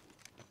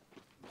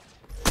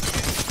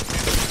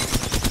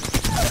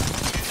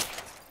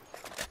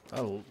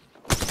 Oh.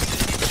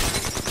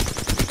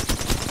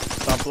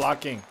 Stop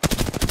blocking.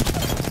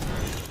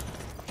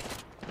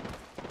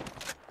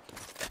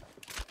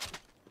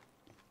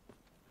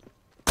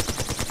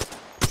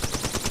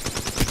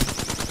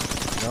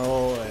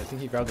 No, I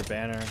think he grabbed the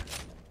banner.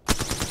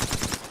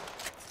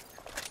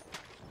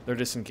 They're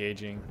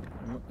disengaging.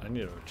 I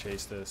need to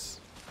chase this.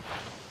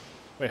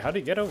 Wait, how did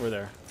he get over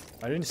there?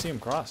 I didn't see him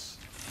cross.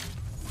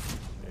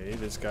 Hey,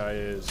 this guy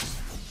is...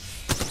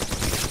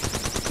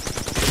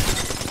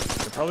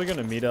 They're probably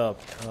gonna meet up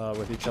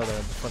with each other at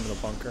the front of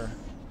the bunker.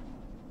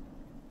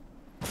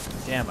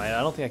 Damn, I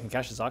don't think I can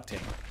catch his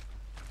Octane.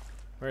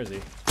 Where is he?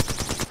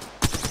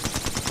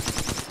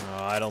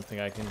 No, I don't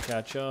think I can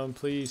catch him,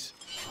 please.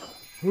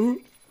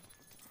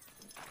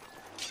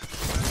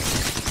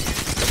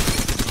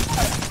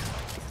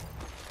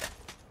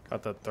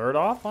 Got the third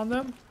off on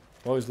them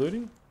while he's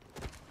looting.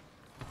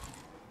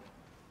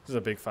 This is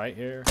a big fight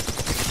here.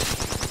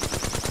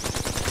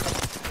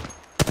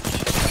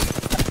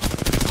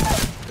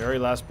 Very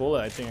last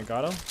bullet, I think I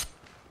got him.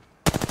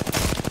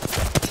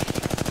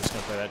 Just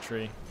gonna play that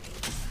tree.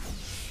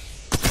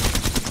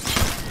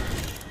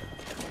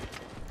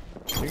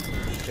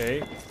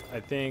 Okay,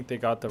 I think they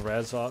got the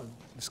res off.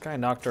 This guy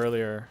knocked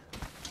earlier.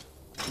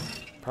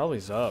 Probably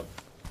is up.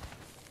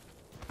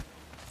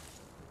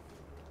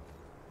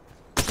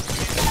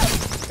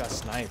 Got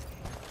sniped.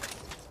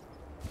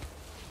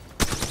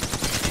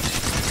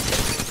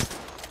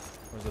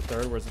 Where's the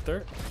third? Where's the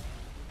third?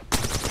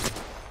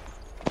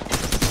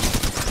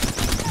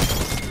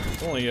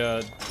 It's only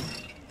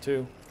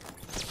 2.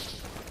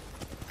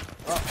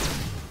 Oh.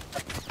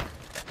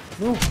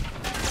 No.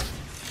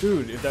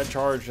 Dude, if that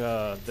charge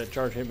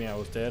hit me, I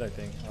was dead, I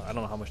think. I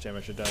don't know how much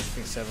damage it does. I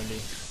think 70.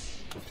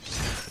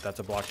 But that's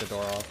to block the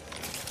door off. I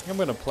think I'm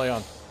gonna play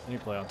on. I need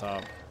to play on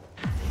top.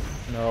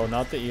 No,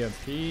 not the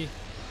EMP.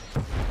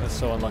 That's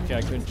so unlucky.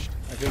 I couldn't shoot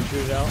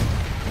it out.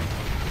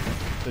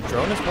 The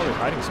drone is probably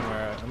hiding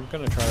somewhere. I'm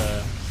gonna try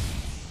to.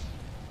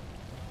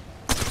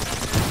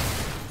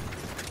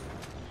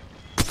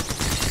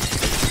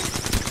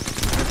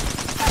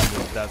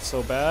 That's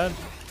so bad.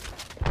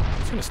 I'm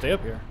just gonna stay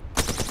up here.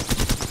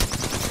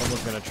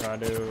 Someone's gonna try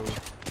to.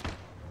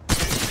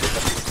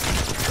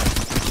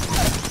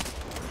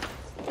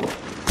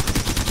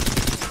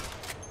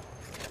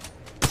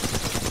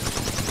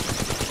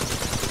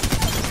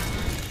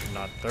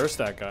 Not thirst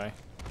that guy.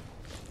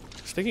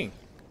 Sticking.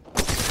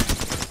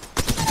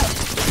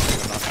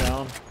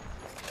 Knockdown.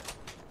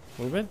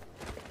 Movement.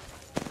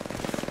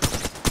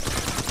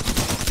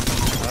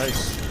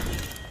 Nice.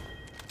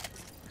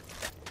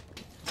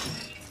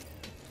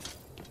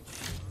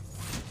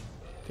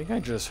 I think I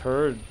just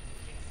heard.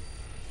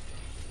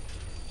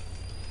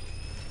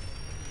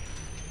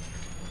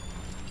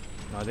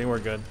 No, I think we're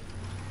good.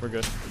 We're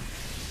good.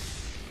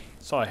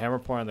 Saw a hammer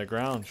point on the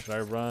ground. Should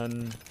I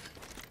run?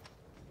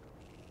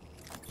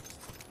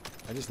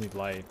 I just need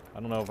light. I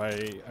don't know if I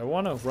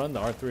want to run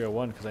the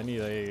R301 because I need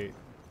a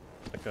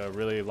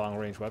really long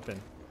range weapon.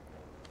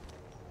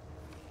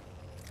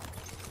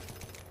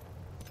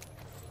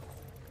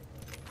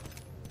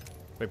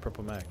 Wait,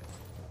 purple mag.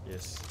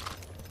 Yes.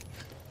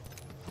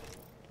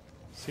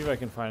 See if I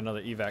can find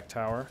another evac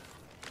tower.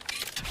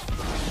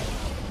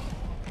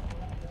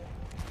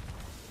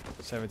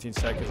 17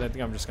 seconds. I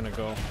think I'm just gonna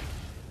go.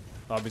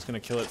 Lobby's gonna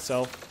kill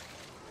itself.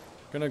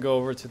 Gonna go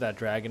over to that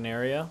dragon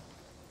area.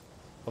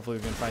 Hopefully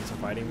we can find some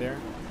fighting there.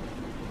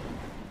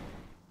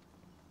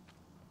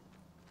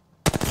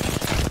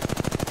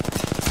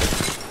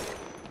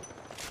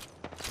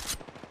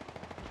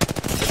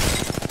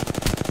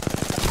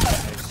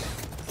 Nice.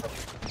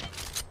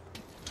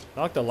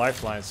 Knocked the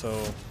lifeline, so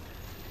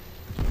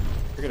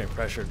you're getting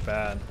pressured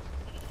bad.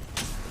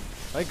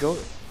 I'm gonna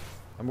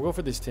go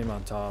for this team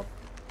on top.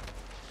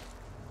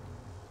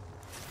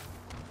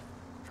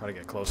 Try to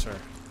get closer.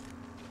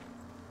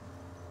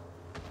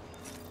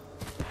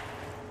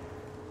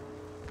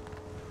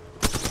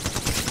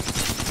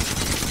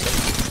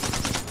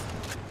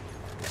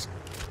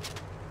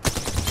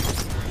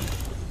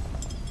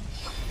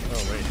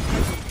 Oh wait.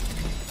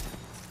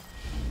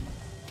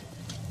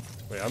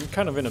 Wait, I'm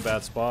kind of in a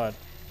bad spot.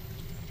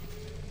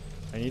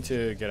 I need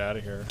to get out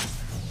of here.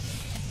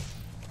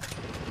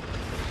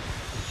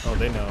 Oh,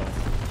 they know.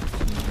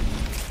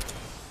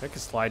 I can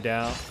slide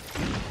down.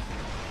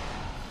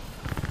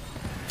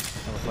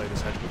 I'm gonna play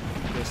this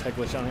head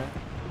glitch on here.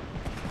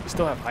 I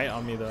still have height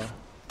on me though.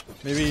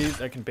 Maybe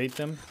I can bait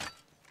them.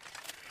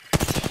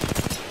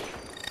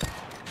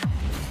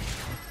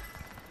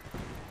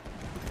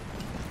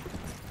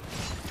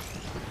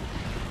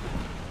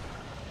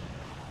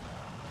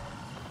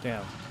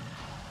 Damn.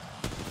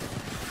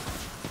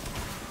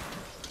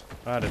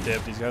 I had a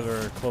dip. These guys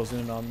are closing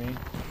in on me.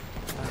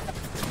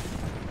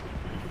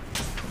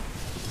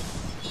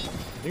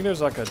 I think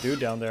there's like a dude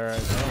down there.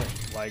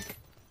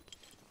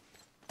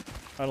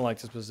 I don't like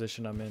this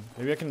position I'm in.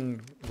 Maybe I can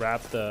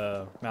wrap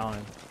the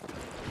mountain.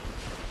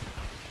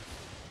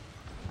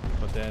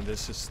 But then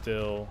this is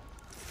still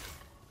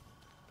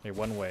a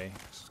one way.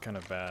 This is kind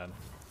of bad.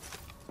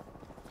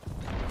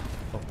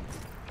 Oh.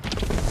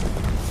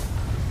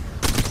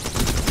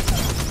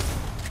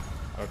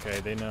 Okay,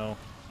 they know.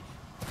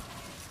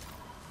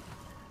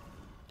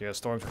 Yeah,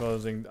 storm's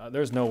closing.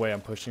 There's no way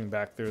I'm pushing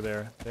back through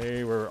there.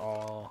 They were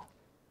all...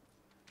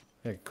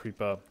 They could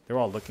creep up. They were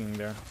all looking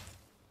there.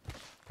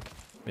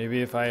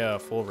 Maybe if I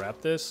full wrap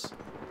this, I'm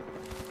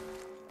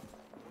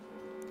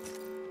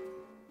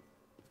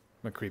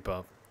gonna creep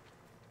up.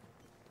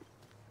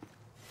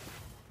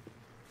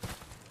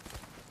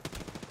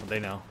 Well, they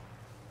know.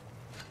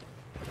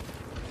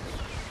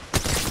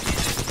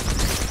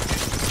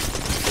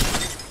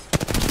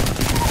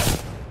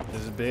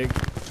 This is big.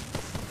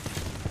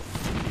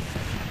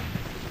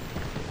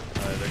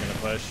 Alright, they're gonna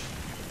push.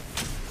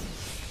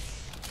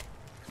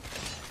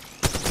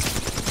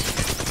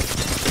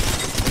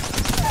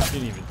 He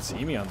didn't even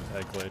see me on the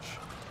head glitch.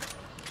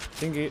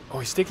 Oh,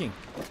 he's sticking.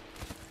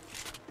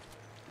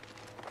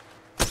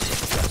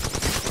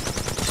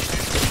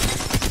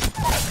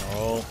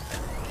 roll.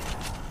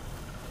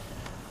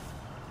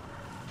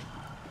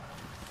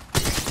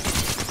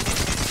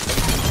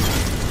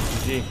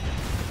 GG.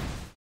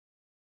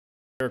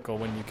 Miracle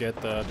when you get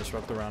the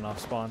Disruptor round off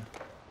spawn.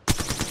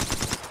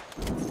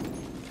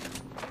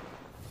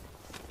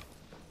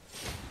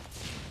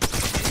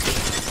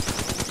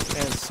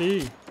 Can't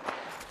see.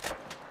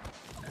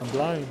 I'm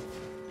blind.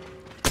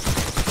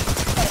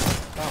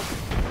 Ow.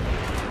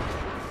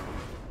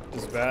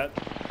 This is bad.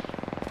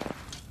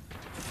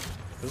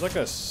 There's like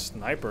a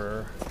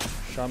sniper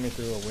shot me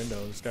through a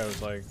window. This guy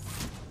was like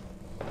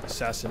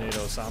assassinate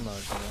Osama or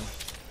something.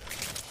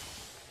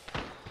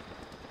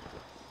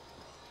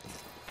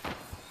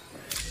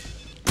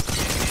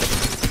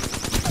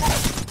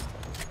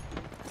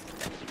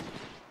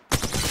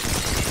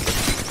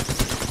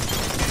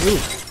 Ooh,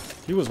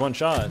 he was one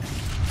shot.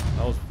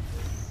 That was.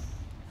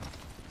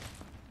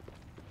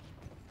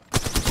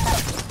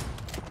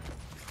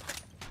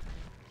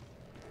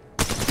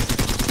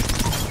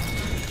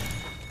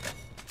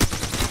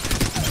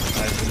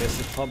 Nice, he missed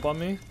his pump on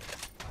me. I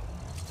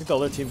think the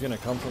other team's gonna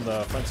come from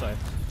the front side.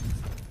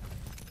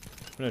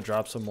 I'm gonna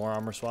drop some more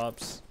armor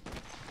swaps.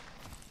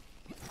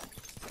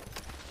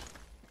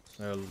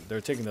 They're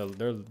taking the.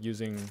 They're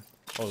using.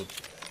 Oh,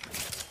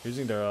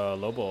 using their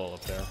Lobo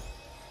up there.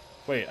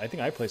 Wait, I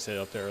think I placed it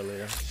up there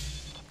earlier.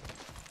 Just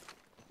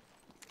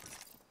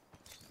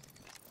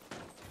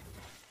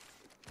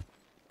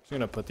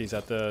gonna put these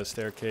at the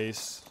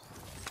staircase.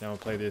 Then we'll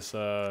play this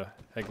head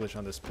glitch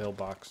on this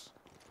pillbox.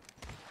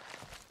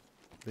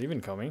 Are they even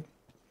coming?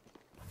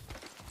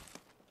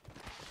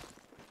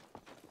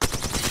 Dude,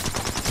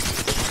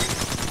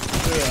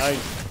 I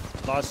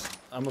lost.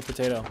 I'm a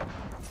potato.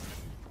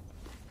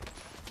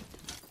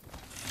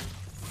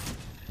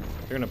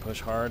 They're gonna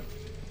push hard.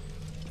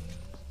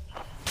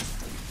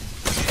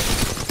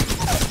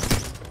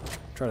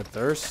 Try to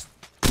thirst.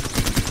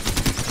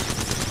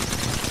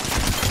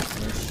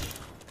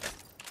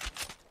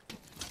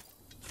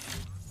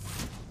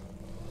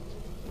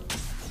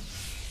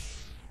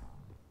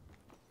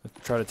 Let's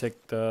try to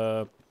take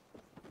the.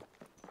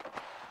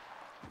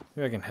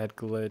 Maybe I can head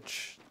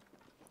glitch.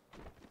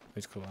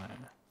 He's cool.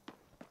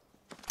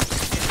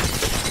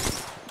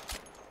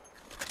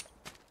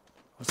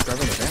 Let's grab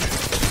the van.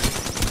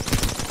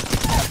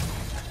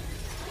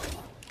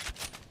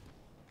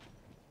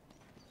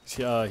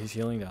 He's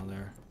healing down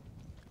there.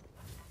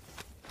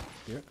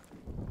 Here.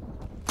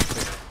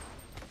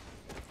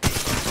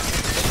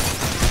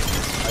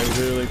 I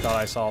really thought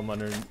I saw him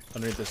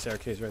underneath the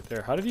staircase right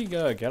there. How did he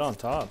get on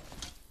top?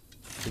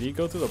 Did he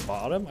go through the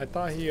bottom? I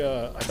thought he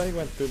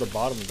went through the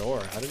bottom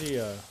door. How did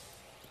he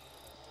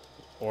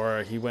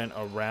or he went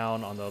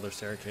around on the other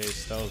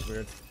staircase. That was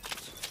weird.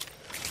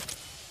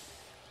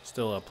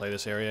 Still play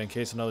this area in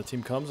case another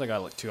team comes. I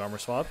got like 2 armor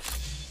swaps.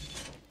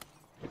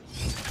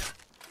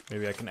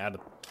 Maybe I can add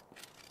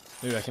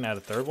a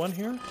third one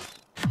here.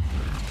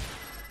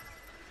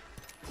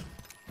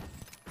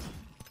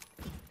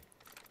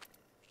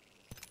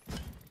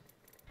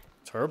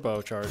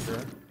 Turbo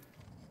charger.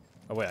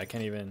 Oh wait, I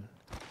can't even.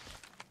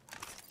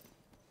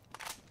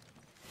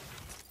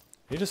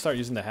 You need to start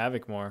using the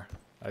Havoc more.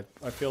 I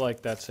feel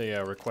like that's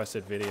a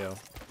requested video.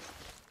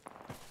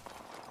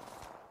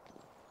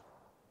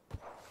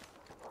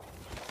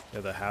 Yeah,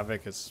 the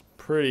Havoc is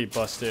pretty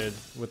busted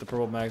with the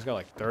purple mag. It's got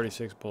like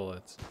 36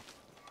 bullets.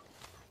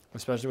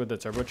 Especially with the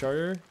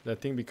turbocharger,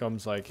 that thing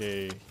becomes like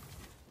a.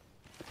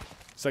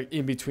 It's like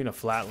in between a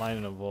flatline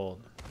and a volt.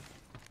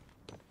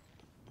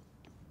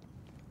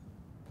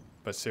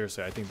 But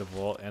seriously, I think the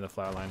volt and the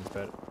flatline is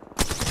better.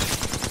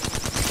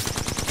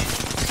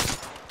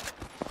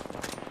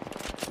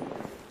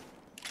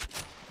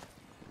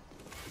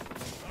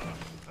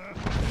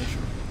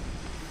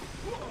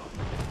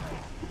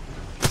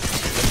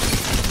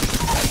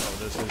 Oh,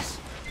 this is.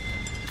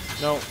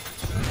 No.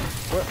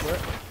 Where?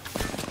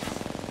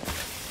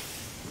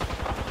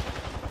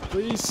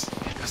 Please.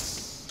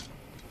 Yes.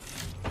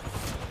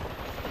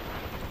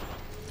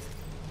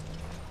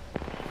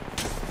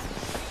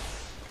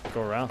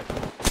 Go around.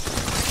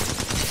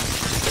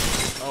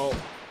 Oh.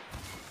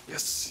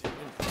 Yes.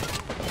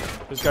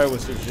 This guy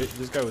was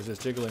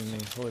just jiggling me.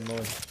 Holy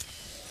moly.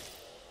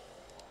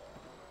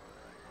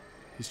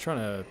 He's trying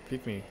to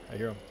peek me. I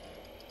hear him.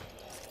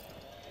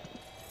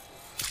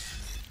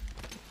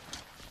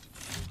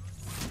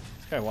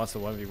 This guy wants to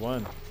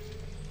 1v1.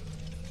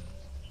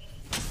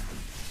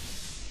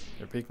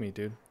 They're peeking me,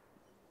 dude.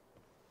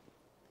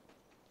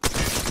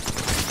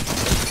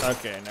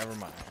 Okay, never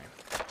mind.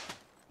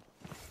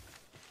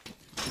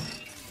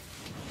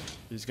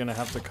 He's gonna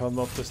have to come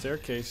up the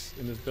staircase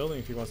in this building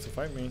if he wants to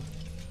fight me.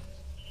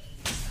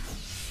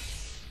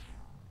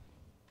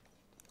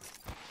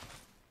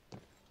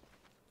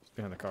 He's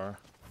behind the car.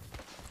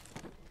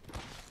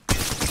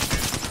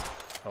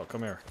 Oh,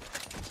 come here.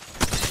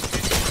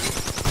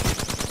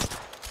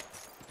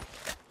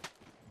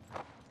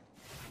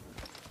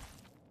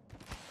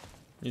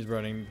 He's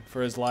running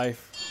for his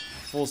life.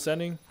 Full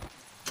sending.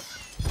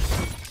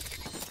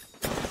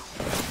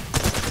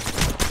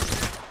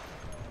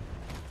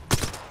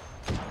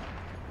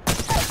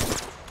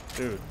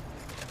 Dude. I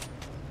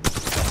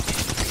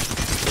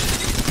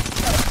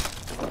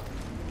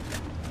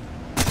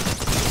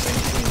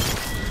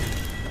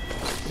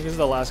think this is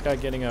the last guy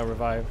getting a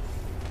revive.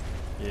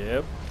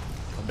 Yep.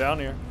 Come down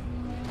here.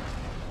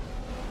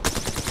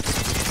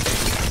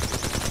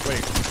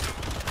 Wait.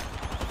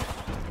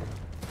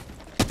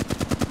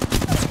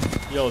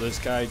 Yo, this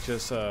guy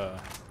just,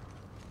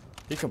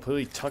 he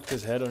completely tucked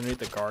his head underneath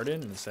the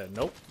garden and said,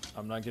 nope,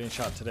 I'm not getting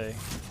shot today.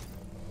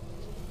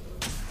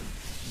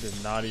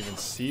 Did not even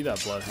see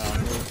that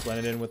bloodhound. It was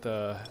blended in with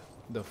the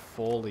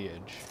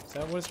foliage. Is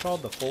that what it's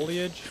called? The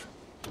foliage?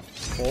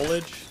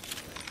 Foliage?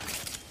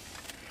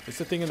 It's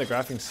the thing in the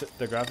graphic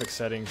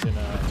settings in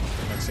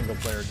like single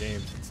player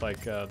games. It's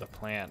like the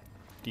plant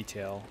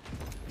detail.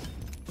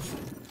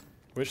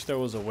 Wish there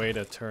was a way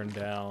to turn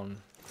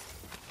down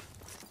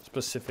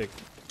specific.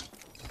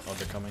 Oh,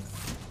 they're coming.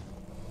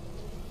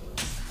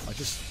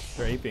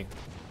 They're aping.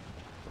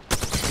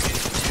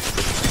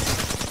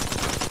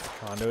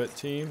 Conduit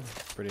team,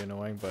 pretty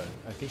annoying, but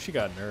I think she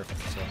got nerfed.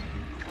 So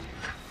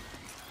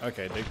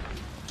okay, if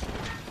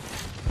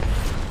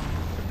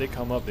they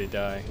come up, they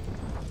die.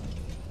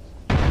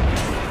 I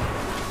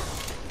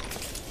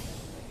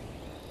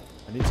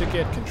need to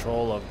get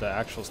control of the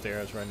actual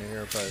stairs right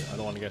here, but I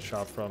don't want to get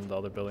shot from the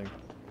other building.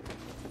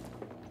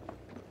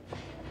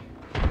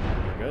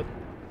 We're good.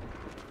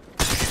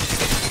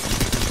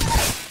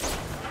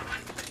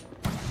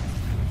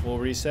 Full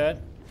reset.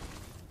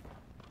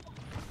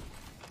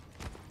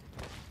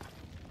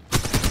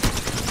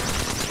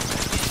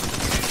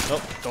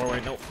 Nope,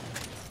 doorway, nope.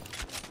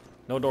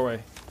 No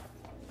doorway.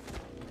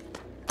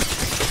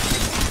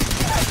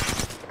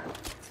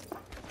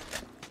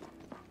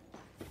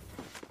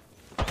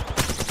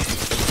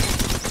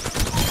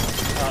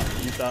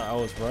 You thought I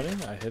was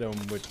running? I hit him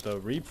with the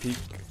repeat.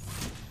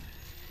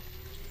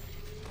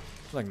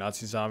 Like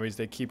Nazi zombies,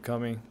 they keep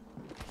coming.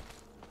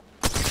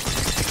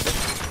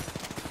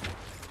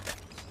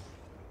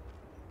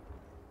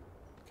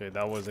 Okay,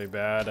 that was a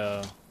bad,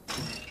 I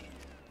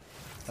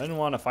didn't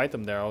want to fight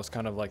them there. I was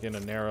kind of like in a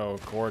narrow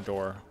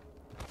corridor.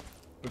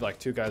 If like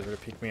two guys were to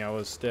peek me, I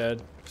was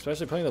dead.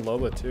 Especially playing the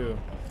Loba too.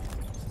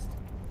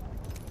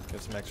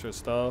 Get some extra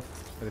stuff.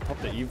 They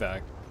popped the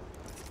evac.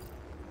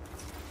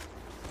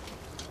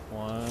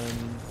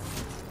 One.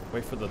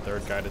 Wait for the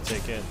third guy to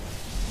take it.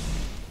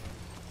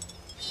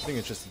 I think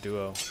it's just a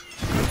duo.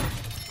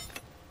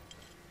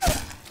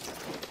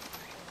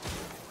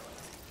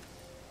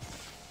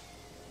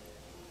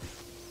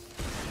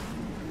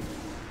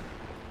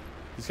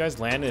 These guys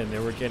landed and they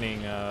were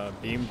getting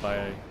beamed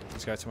by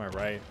this guy to my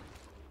right.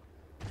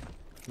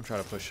 I'm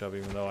trying to push up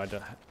even though I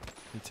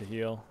need to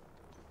heal.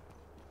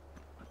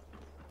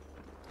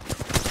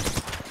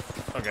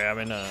 Okay, I'm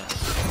in a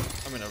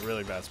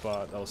really bad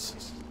spot. That was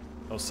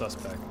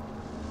suspect.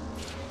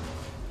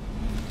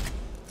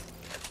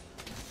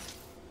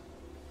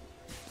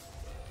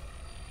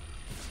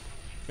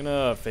 I'm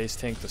gonna face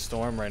tank the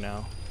storm right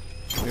now.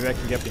 Maybe I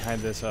can get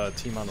behind this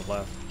team on the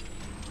left.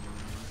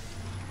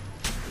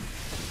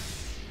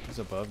 He's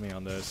above me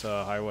on this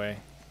highway.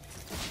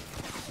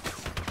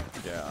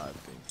 Yeah, I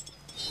think.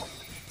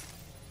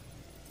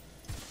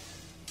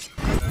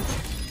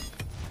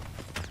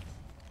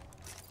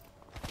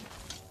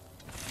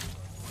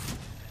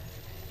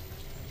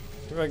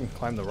 See if I can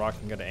climb the rock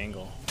and get an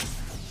angle.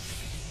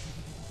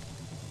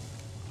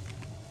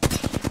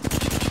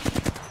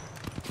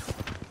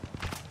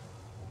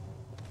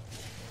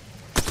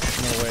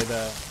 No way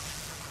that.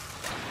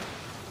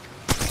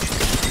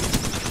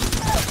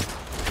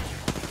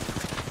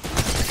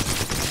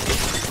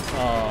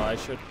 Oh, I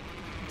should.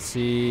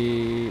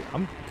 See,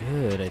 I'm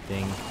good, I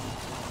think.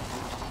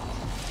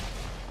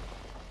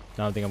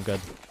 No, I think I'm good.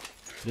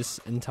 This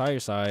entire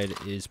side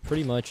is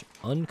pretty much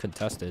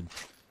uncontested.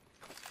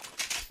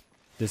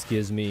 This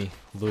gives me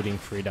looting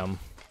freedom.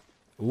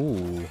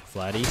 Ooh,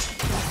 flatty.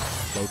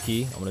 Low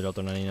key. I'm gonna drop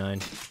the 99.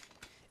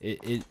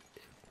 You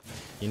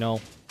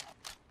know,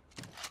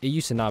 it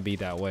used to not be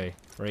that way,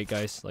 right,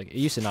 guys? Like, it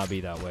used to not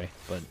be that way,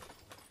 but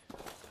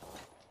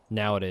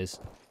now it is.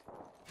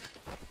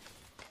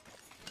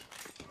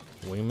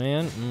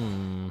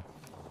 Wingman?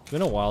 It's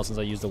been a while since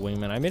I used the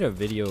wingman. I made a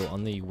video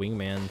on the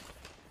wingman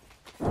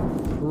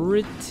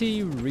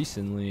pretty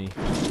recently.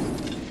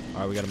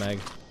 Alright, we got a mag.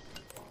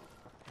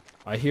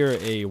 I hear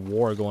a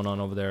war going on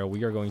over there.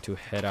 We are going to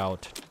head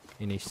out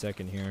in a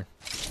second here.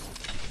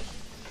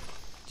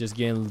 Just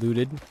getting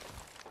looted.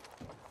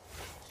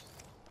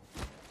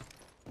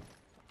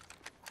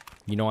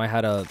 You know, I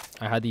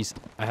had these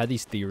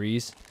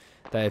theories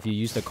that if you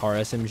use the car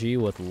SMG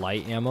with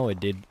light ammo, it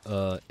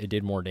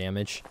did more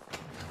damage.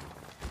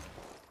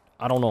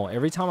 I don't know.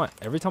 Every time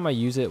I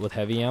use it with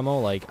heavy ammo,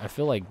 like I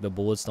feel like the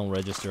bullets don't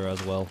register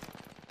as well.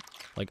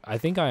 Like I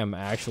think I am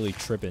actually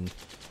tripping.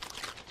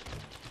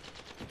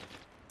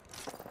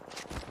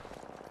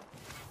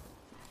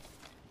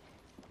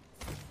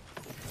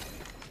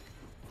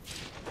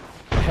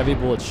 Heavy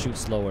bullets shoot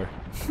slower.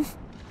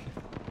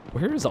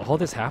 Where is all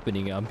this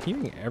happening? I'm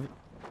hearing every.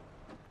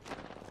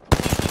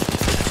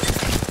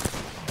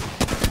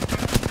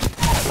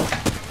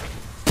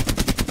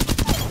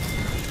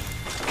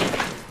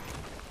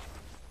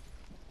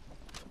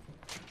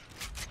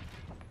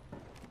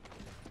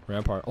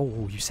 Rampart.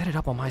 Oh, you set it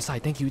up on my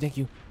side. Thank you, thank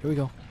you. Here we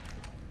go.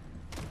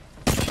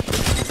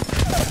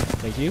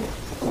 Thank you.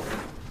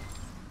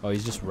 Oh,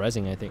 he's just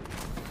rezzing, I think.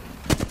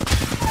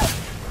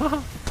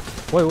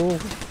 Wait, whoa.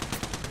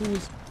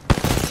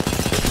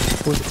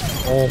 Who's it?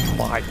 Oh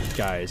my,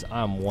 guys.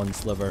 I'm one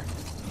sliver.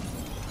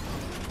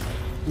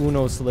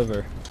 Uno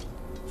sliver.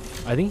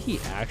 I think he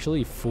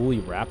actually fully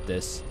wrapped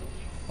this.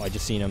 Oh, I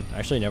just seen him.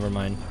 Actually, never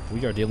mind.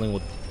 We are dealing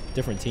with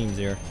different teams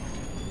here.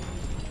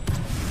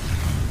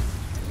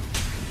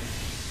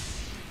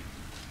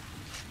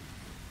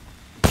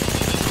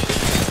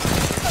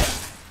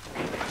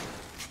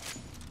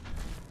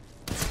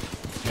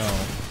 No.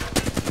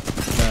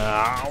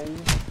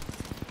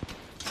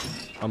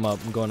 I'm up.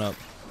 I'm going up.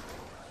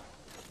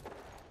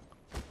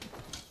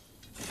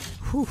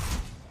 Whew.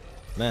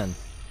 Man,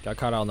 got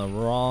caught out in the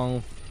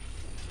wrong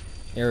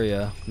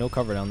area. No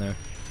cover down there.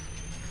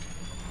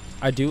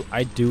 I do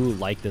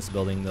like this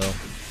building though.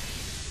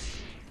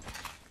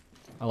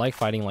 I like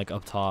fighting like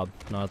up top,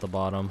 not at the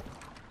bottom.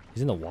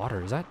 He's in the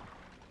water. Is that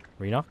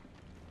Reno?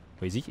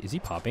 Wait, is he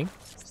popping?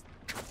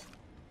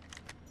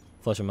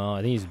 Flush him out.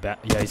 I think he's back.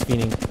 Yeah, he's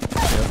feeding. Yep.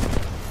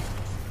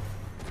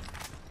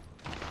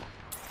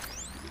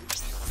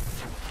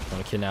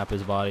 Want to kidnap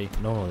his body?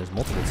 No, there's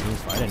multiple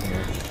teams fighting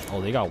here.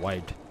 Oh, they got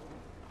wiped.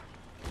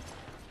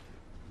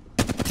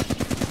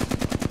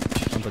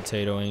 I'm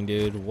potatoing,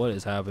 dude. What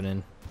is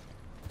happening?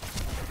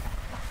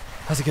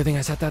 That's a good thing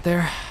I set that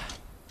there.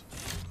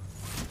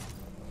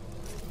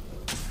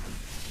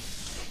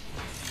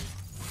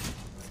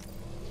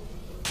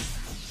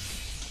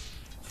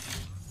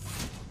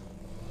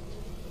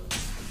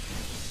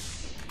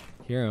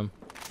 Hear him.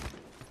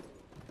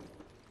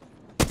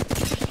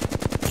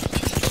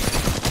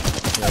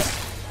 Yes.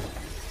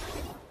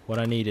 What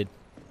I needed.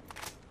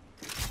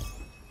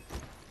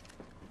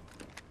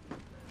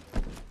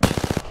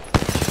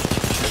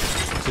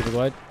 Super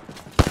glide.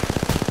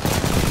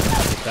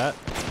 Take that.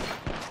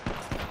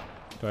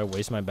 Do I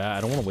waste my bat?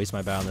 I don't want to waste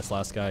my bat on this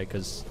last guy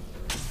because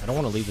I don't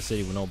want to leave the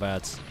city with no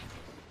bats.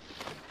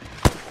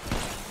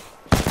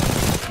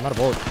 I'm out of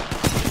bullet.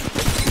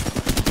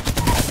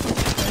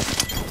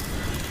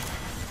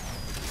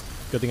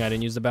 Good thing I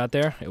didn't use the bat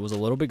there. It was a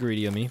little bit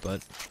greedy of me,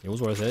 but it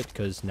was worth it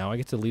because now I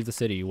get to leave the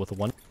city with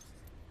one.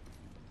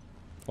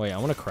 Wait, I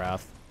want to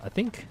craft. I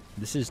think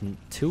this is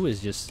 2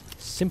 is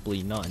just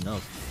simply not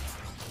enough.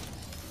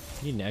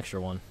 I need an extra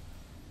one.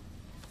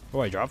 What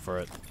do I drop for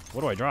it?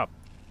 What do I drop?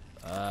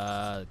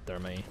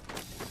 Thermite.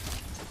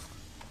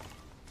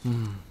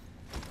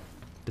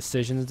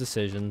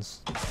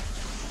 Decisions.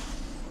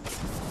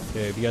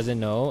 Okay, if you guys didn't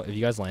know, if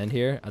you guys land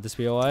here at this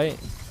POI,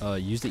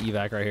 use the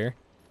evac right here.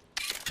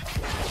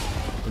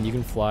 And you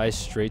can fly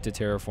straight to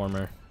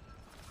terraformer.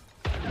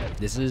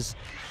 This is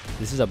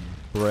a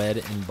bread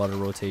and butter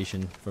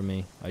rotation for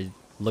me. I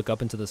look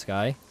up into the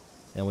sky,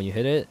 and when you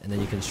hit it, and then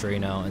you can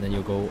straighten out, and then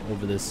you'll go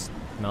over this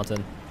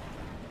mountain.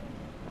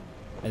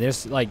 And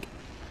there's like,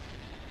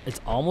 it's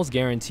almost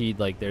guaranteed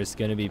like there's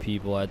gonna be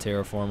people at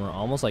terraformer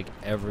almost like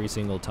every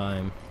single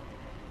time.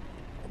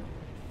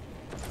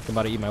 I'm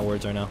about to eat my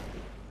words right now.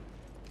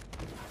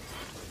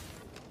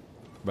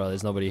 Bro,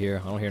 there's nobody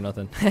here. I don't hear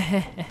nothing.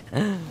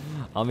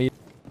 I'm eating.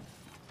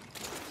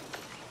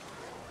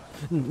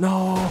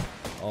 No!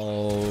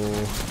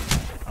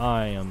 Oh,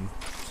 I am.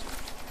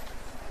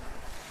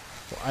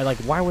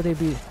 Why would they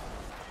be?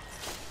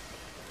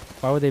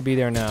 Why would they be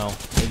there now?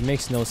 It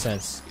makes no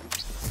sense.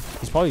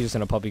 He's probably just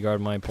gonna puppy guard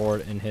my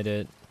port and hit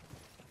it.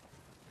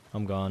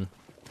 I'm gone.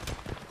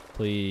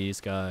 Please,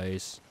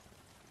 guys.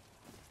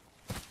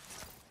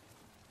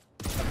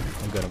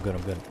 I'm good.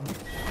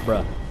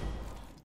 Bruh.